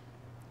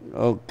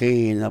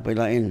 Okay,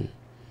 napilain.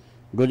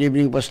 Good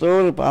evening,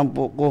 Pastor.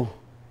 Paampo ko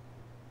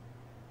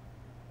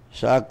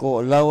sa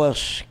ako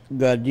lawas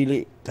ga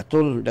dili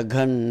katul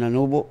daghan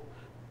nanubo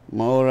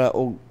maora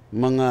og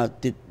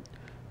mga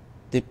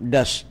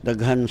tipdas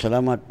daghan.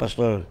 Salamat,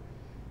 Pastor.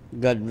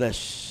 God bless.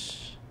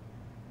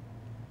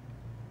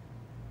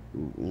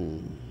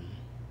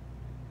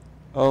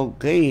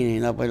 Okay,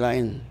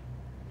 napailain.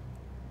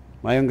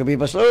 Mayong gabi,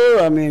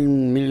 Pastor.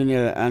 Amin,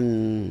 millionaire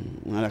and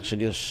anak sa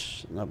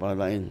Diyos.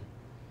 Napailain.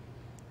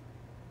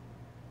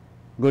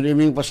 Good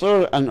evening,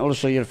 Pastor, and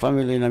also your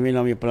family. Namin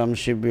from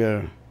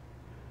Severe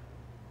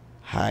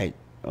Height.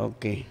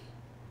 Okay.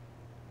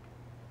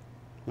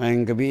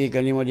 Mayong gabi,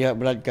 kanimo diha,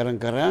 Brad,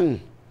 karang-karang.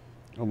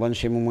 Uban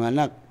si mong mga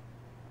anak.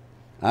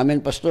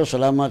 Amen, Pastor.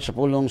 Salamat sa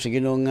pulong sa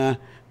Ginoo nga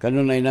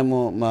kanunay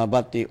namo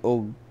mabati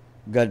og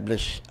God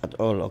bless at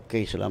all.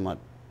 Okay, salamat.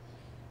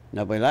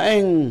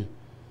 Napailaing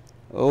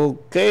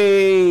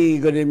Okay,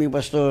 good evening,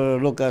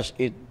 Pastor Lucas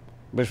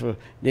 8, verse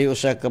 4. Di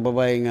usa ka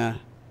babae nga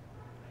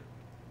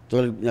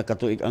 12 na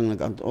katuig ang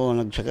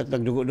nagsakat,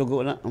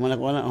 nagdugo-dugo na.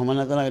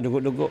 Humana ta na,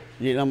 dugo-dugo.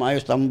 Di na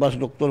maayos, tambas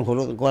doktor,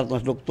 hulot ang kwarto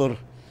ng doktor.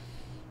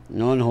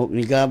 Noon,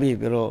 ni Gabi,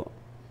 pero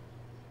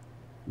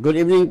good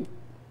evening,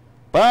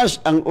 Pas,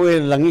 ang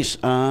oil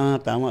langis.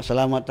 Tama,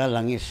 salamat ha,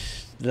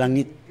 langis.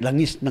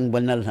 Langis ng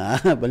banal,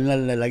 ha?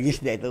 Banal na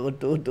langis, di ito,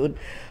 tuod.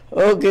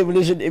 Okay,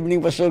 blessed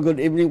evening, Pastor.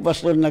 Good evening,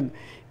 Pastor.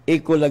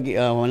 Iko lagi,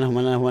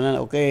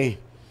 mana, okay.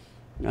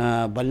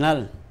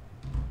 Banal.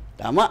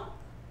 Tama.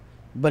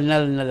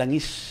 Banal na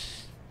langis.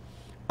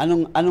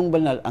 Anong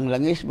banal? Ang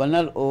langis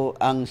banal o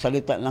ang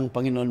salita ng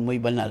Panginoon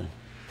mo'y banal?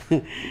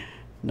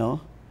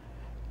 No?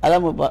 Alam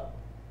mo ba,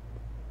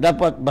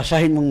 dapat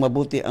basahin mong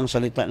mabuti ang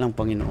salita ng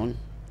Panginoon.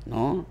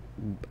 No?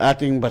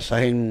 Ating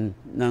basahin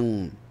ng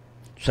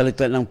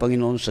salita ng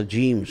Panginoon sa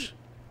James.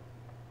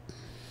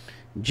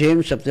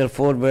 James chapter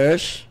 4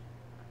 verse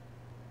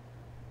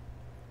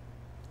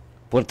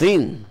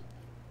 14.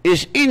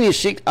 Is any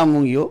sick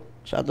among you?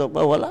 Sa ato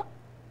pa, wala.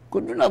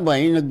 Kung doon na ba,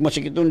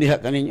 nagmasikitong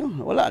diha ka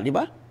ninyo? Wala, di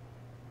ba?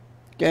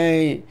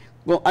 Kay,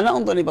 kung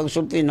anong ito ni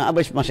pagsulti,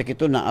 naabay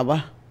masikitong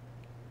naaba.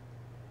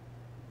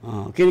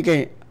 Kini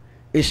kay,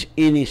 is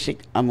any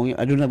sick among you?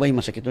 Doon na ba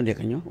masikitong diha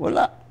ka ninyo?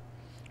 Wala.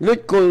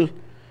 Let call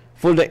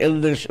for the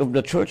elders of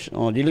the church.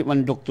 Dili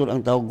man doktor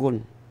ang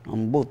tawgon.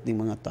 Ang bot ni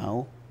mga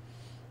tao.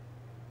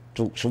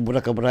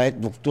 Sobra ka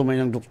bright, doktor may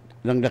lang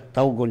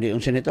tawgon. Di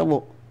yung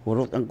sinitabo.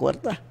 Hurot ang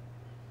kwarta.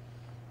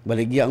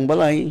 Baligya ang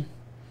balay.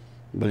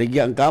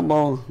 Baligya ang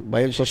kamaw.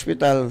 Bayad sa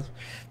ospital.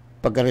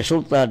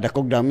 Pagkaresulta,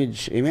 dakog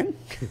damage. Amen?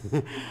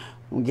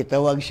 Kung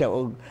gitawag siya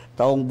og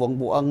taong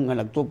buang-buang nga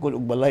nagtukod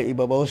og balay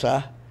ibabaw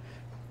sa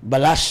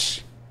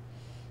balas.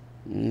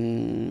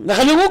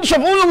 Nakalungog sa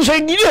pulong sa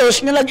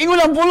Diyos, nga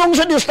nag-ingon ang pulong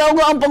sa Diyos, tawag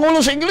ang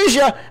Pangulo sa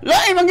Iglesia,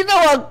 lain ang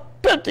gitawag,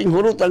 perting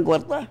hurot ang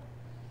kwarta.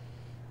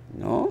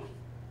 No?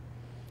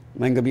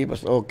 May gabi,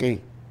 Pastor. Okay.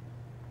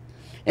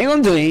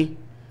 Ingon doon,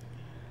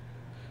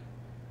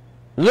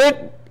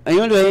 let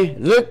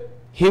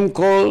him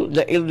call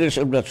the elders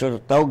of the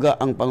church. Tawga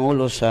ang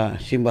Pangulo sa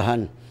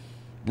simbahan.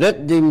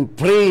 Let them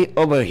pray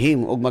over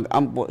him o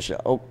mag-ampo sa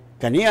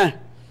kaniya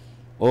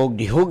o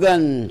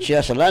dihugan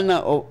siya sa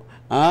lana o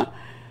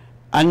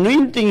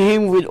anointing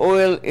him with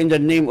oil in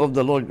the name of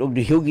the Lord o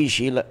dihugi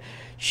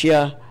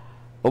siya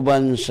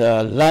uban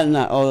sa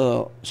lana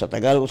o sa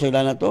Tagalog sa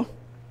lana to?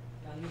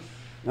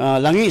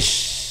 Langis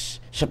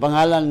sa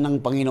pangalan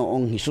ng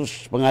Panginoong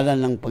Hesus, pangalan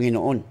ng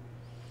Panginoon.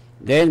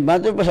 Then,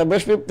 bato pa sa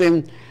verse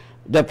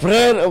 15, the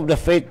prayer of the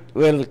faith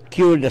will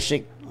cure the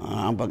sick.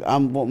 Ang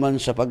pag-ampo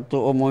man sa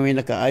pagtuo mo may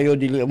nakaayo,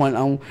 dili man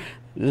ang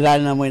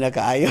lana mo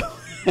nakaayo.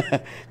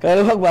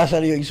 Kaya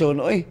magbasa niyo yung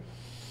isuno,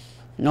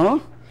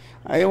 no?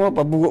 Ayaw mo,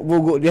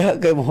 pabugo-bugo diha,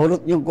 kaya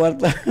mahulot yung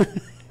kwarta.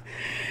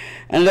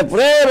 And the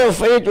prayer of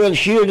faith will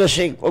cure the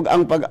sick. O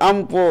ang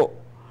pag-ampo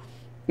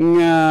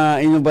nga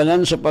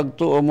inubalan sa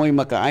pagtuo mo'y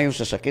makaayo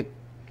sa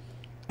sakit.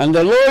 And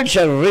the Lord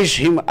shall raise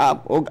him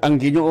up. O ang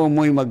Ginoo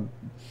mo'y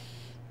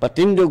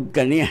magpatindog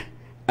kaniya.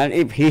 And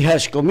if he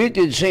has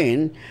committed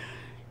sin,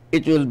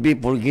 it will be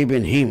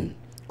forgiven him.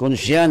 Kung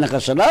siya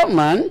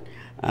nakasalaman,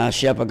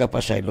 siya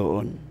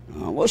pagkapasayloon.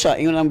 Sa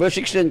ingon ang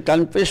verse 16,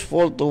 confess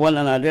fault to one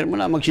another.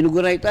 Muna,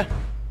 magsinuguray ta.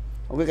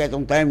 Okay, kaya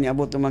itong time niya,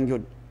 abot naman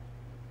yun.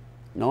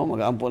 No,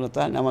 mag-aampo na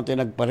ta. Naman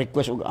tayo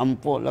nagpa-request og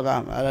ampo.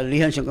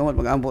 Alalihan siyang kamot,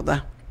 mag-aampo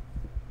ta.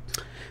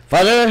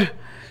 Father,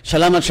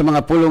 salamat sa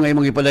mga pulong ay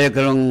mong ipadayag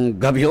karong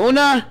gabi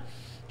una.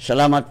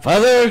 Salamat,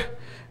 Father,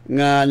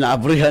 nga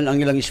naabrihan ang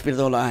ilang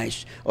spiritual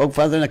eyes. O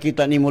Father,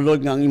 nakita ni mo,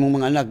 Lord, nga ang imong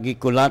mga anak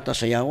gikulata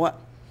sa yawa.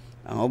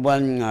 Ang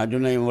uban nga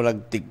dunay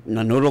murag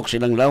nanurok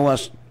silang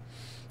lawas.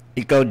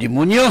 Ikaw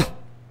demonyo,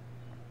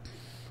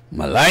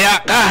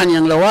 malaya ka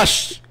niyang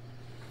lawas.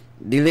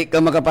 Dili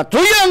ka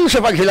makapatuyang sa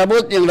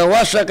paghilabot niyang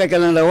lawasa kay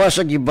kanang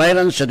lawasa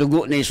gibayran sa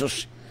dugo ni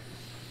Jesus.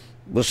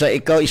 Busa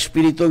ikaw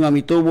espiritu nga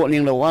mitubo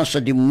niyang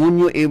lawasa,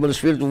 demonyo, evil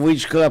spirit,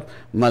 witchcraft,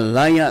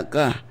 malaya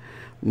ka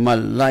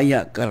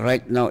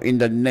right now in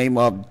the name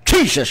of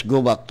Jesus.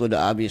 Go back to the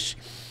abyss.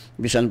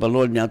 Bisan pa,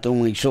 Lord, niya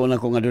itong mga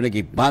igsona ko nga doon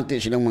nagibati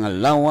silang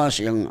mga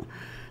lawas, silang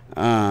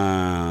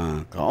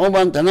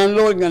kauban, tanan,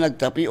 Lord, nga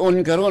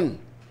nagtapion karon.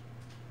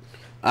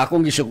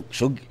 Akong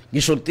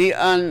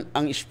gisultian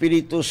ang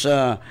espiritu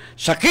sa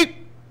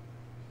sakit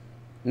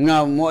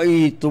nga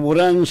mo'y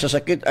tuburan sa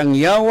sakit ang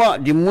yawa,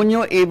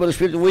 demonyo, evil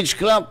spirit,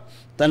 witchcraft,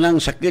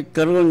 tanang sakit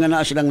karon nga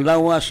naa silang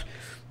lawas,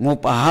 mo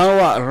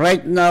pahawa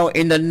right now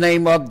in the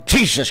name of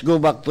Jesus.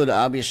 Go back to the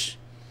abyss.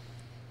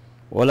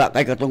 Wala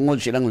kay katungod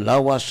silang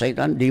lawas,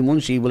 Satan,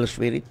 demons, evil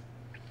spirit.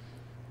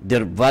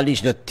 Their body is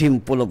the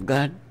temple of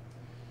God,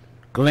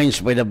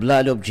 cleansed by the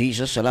blood of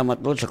Jesus.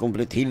 Salamat, Lord, sa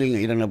complete healing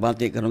ng ilang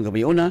nabati karong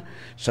gabi una.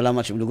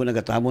 Salamat sa mga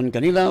nagatamon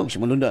kanila ug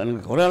sa manunda ang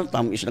koral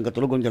tamis ng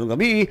katulugon karong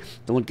gabi.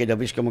 Tungod kay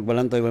Davis ka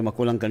magbalantay way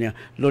makulang kaniya.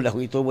 Lord,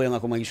 ako ituboy ang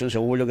ako magiging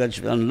sa Word of God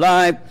on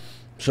life.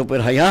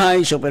 Super high,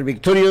 super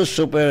victorious,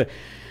 super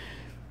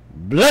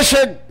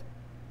blessed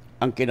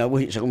ang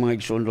kinabuhi sa akong mga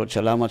igsoon, Lord.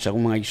 Salamat sa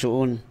akong mga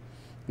igsoon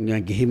nga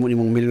gihimo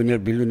nimong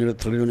millionaire, billionaire,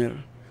 trillionaire.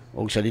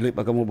 O sa dili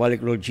pa ka mo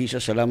balik, Lord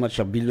Jesus, salamat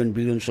sa billion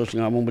souls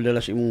nga among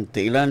madala sa imong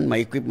tiilan,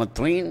 ma-equip,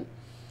 ma-train.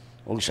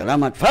 O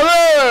salamat,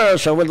 Father,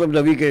 sa world of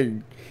the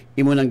wicked,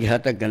 imo nang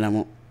gihatag ka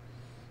namo.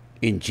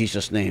 In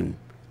Jesus' name,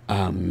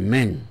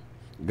 Amen.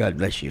 God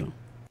bless you.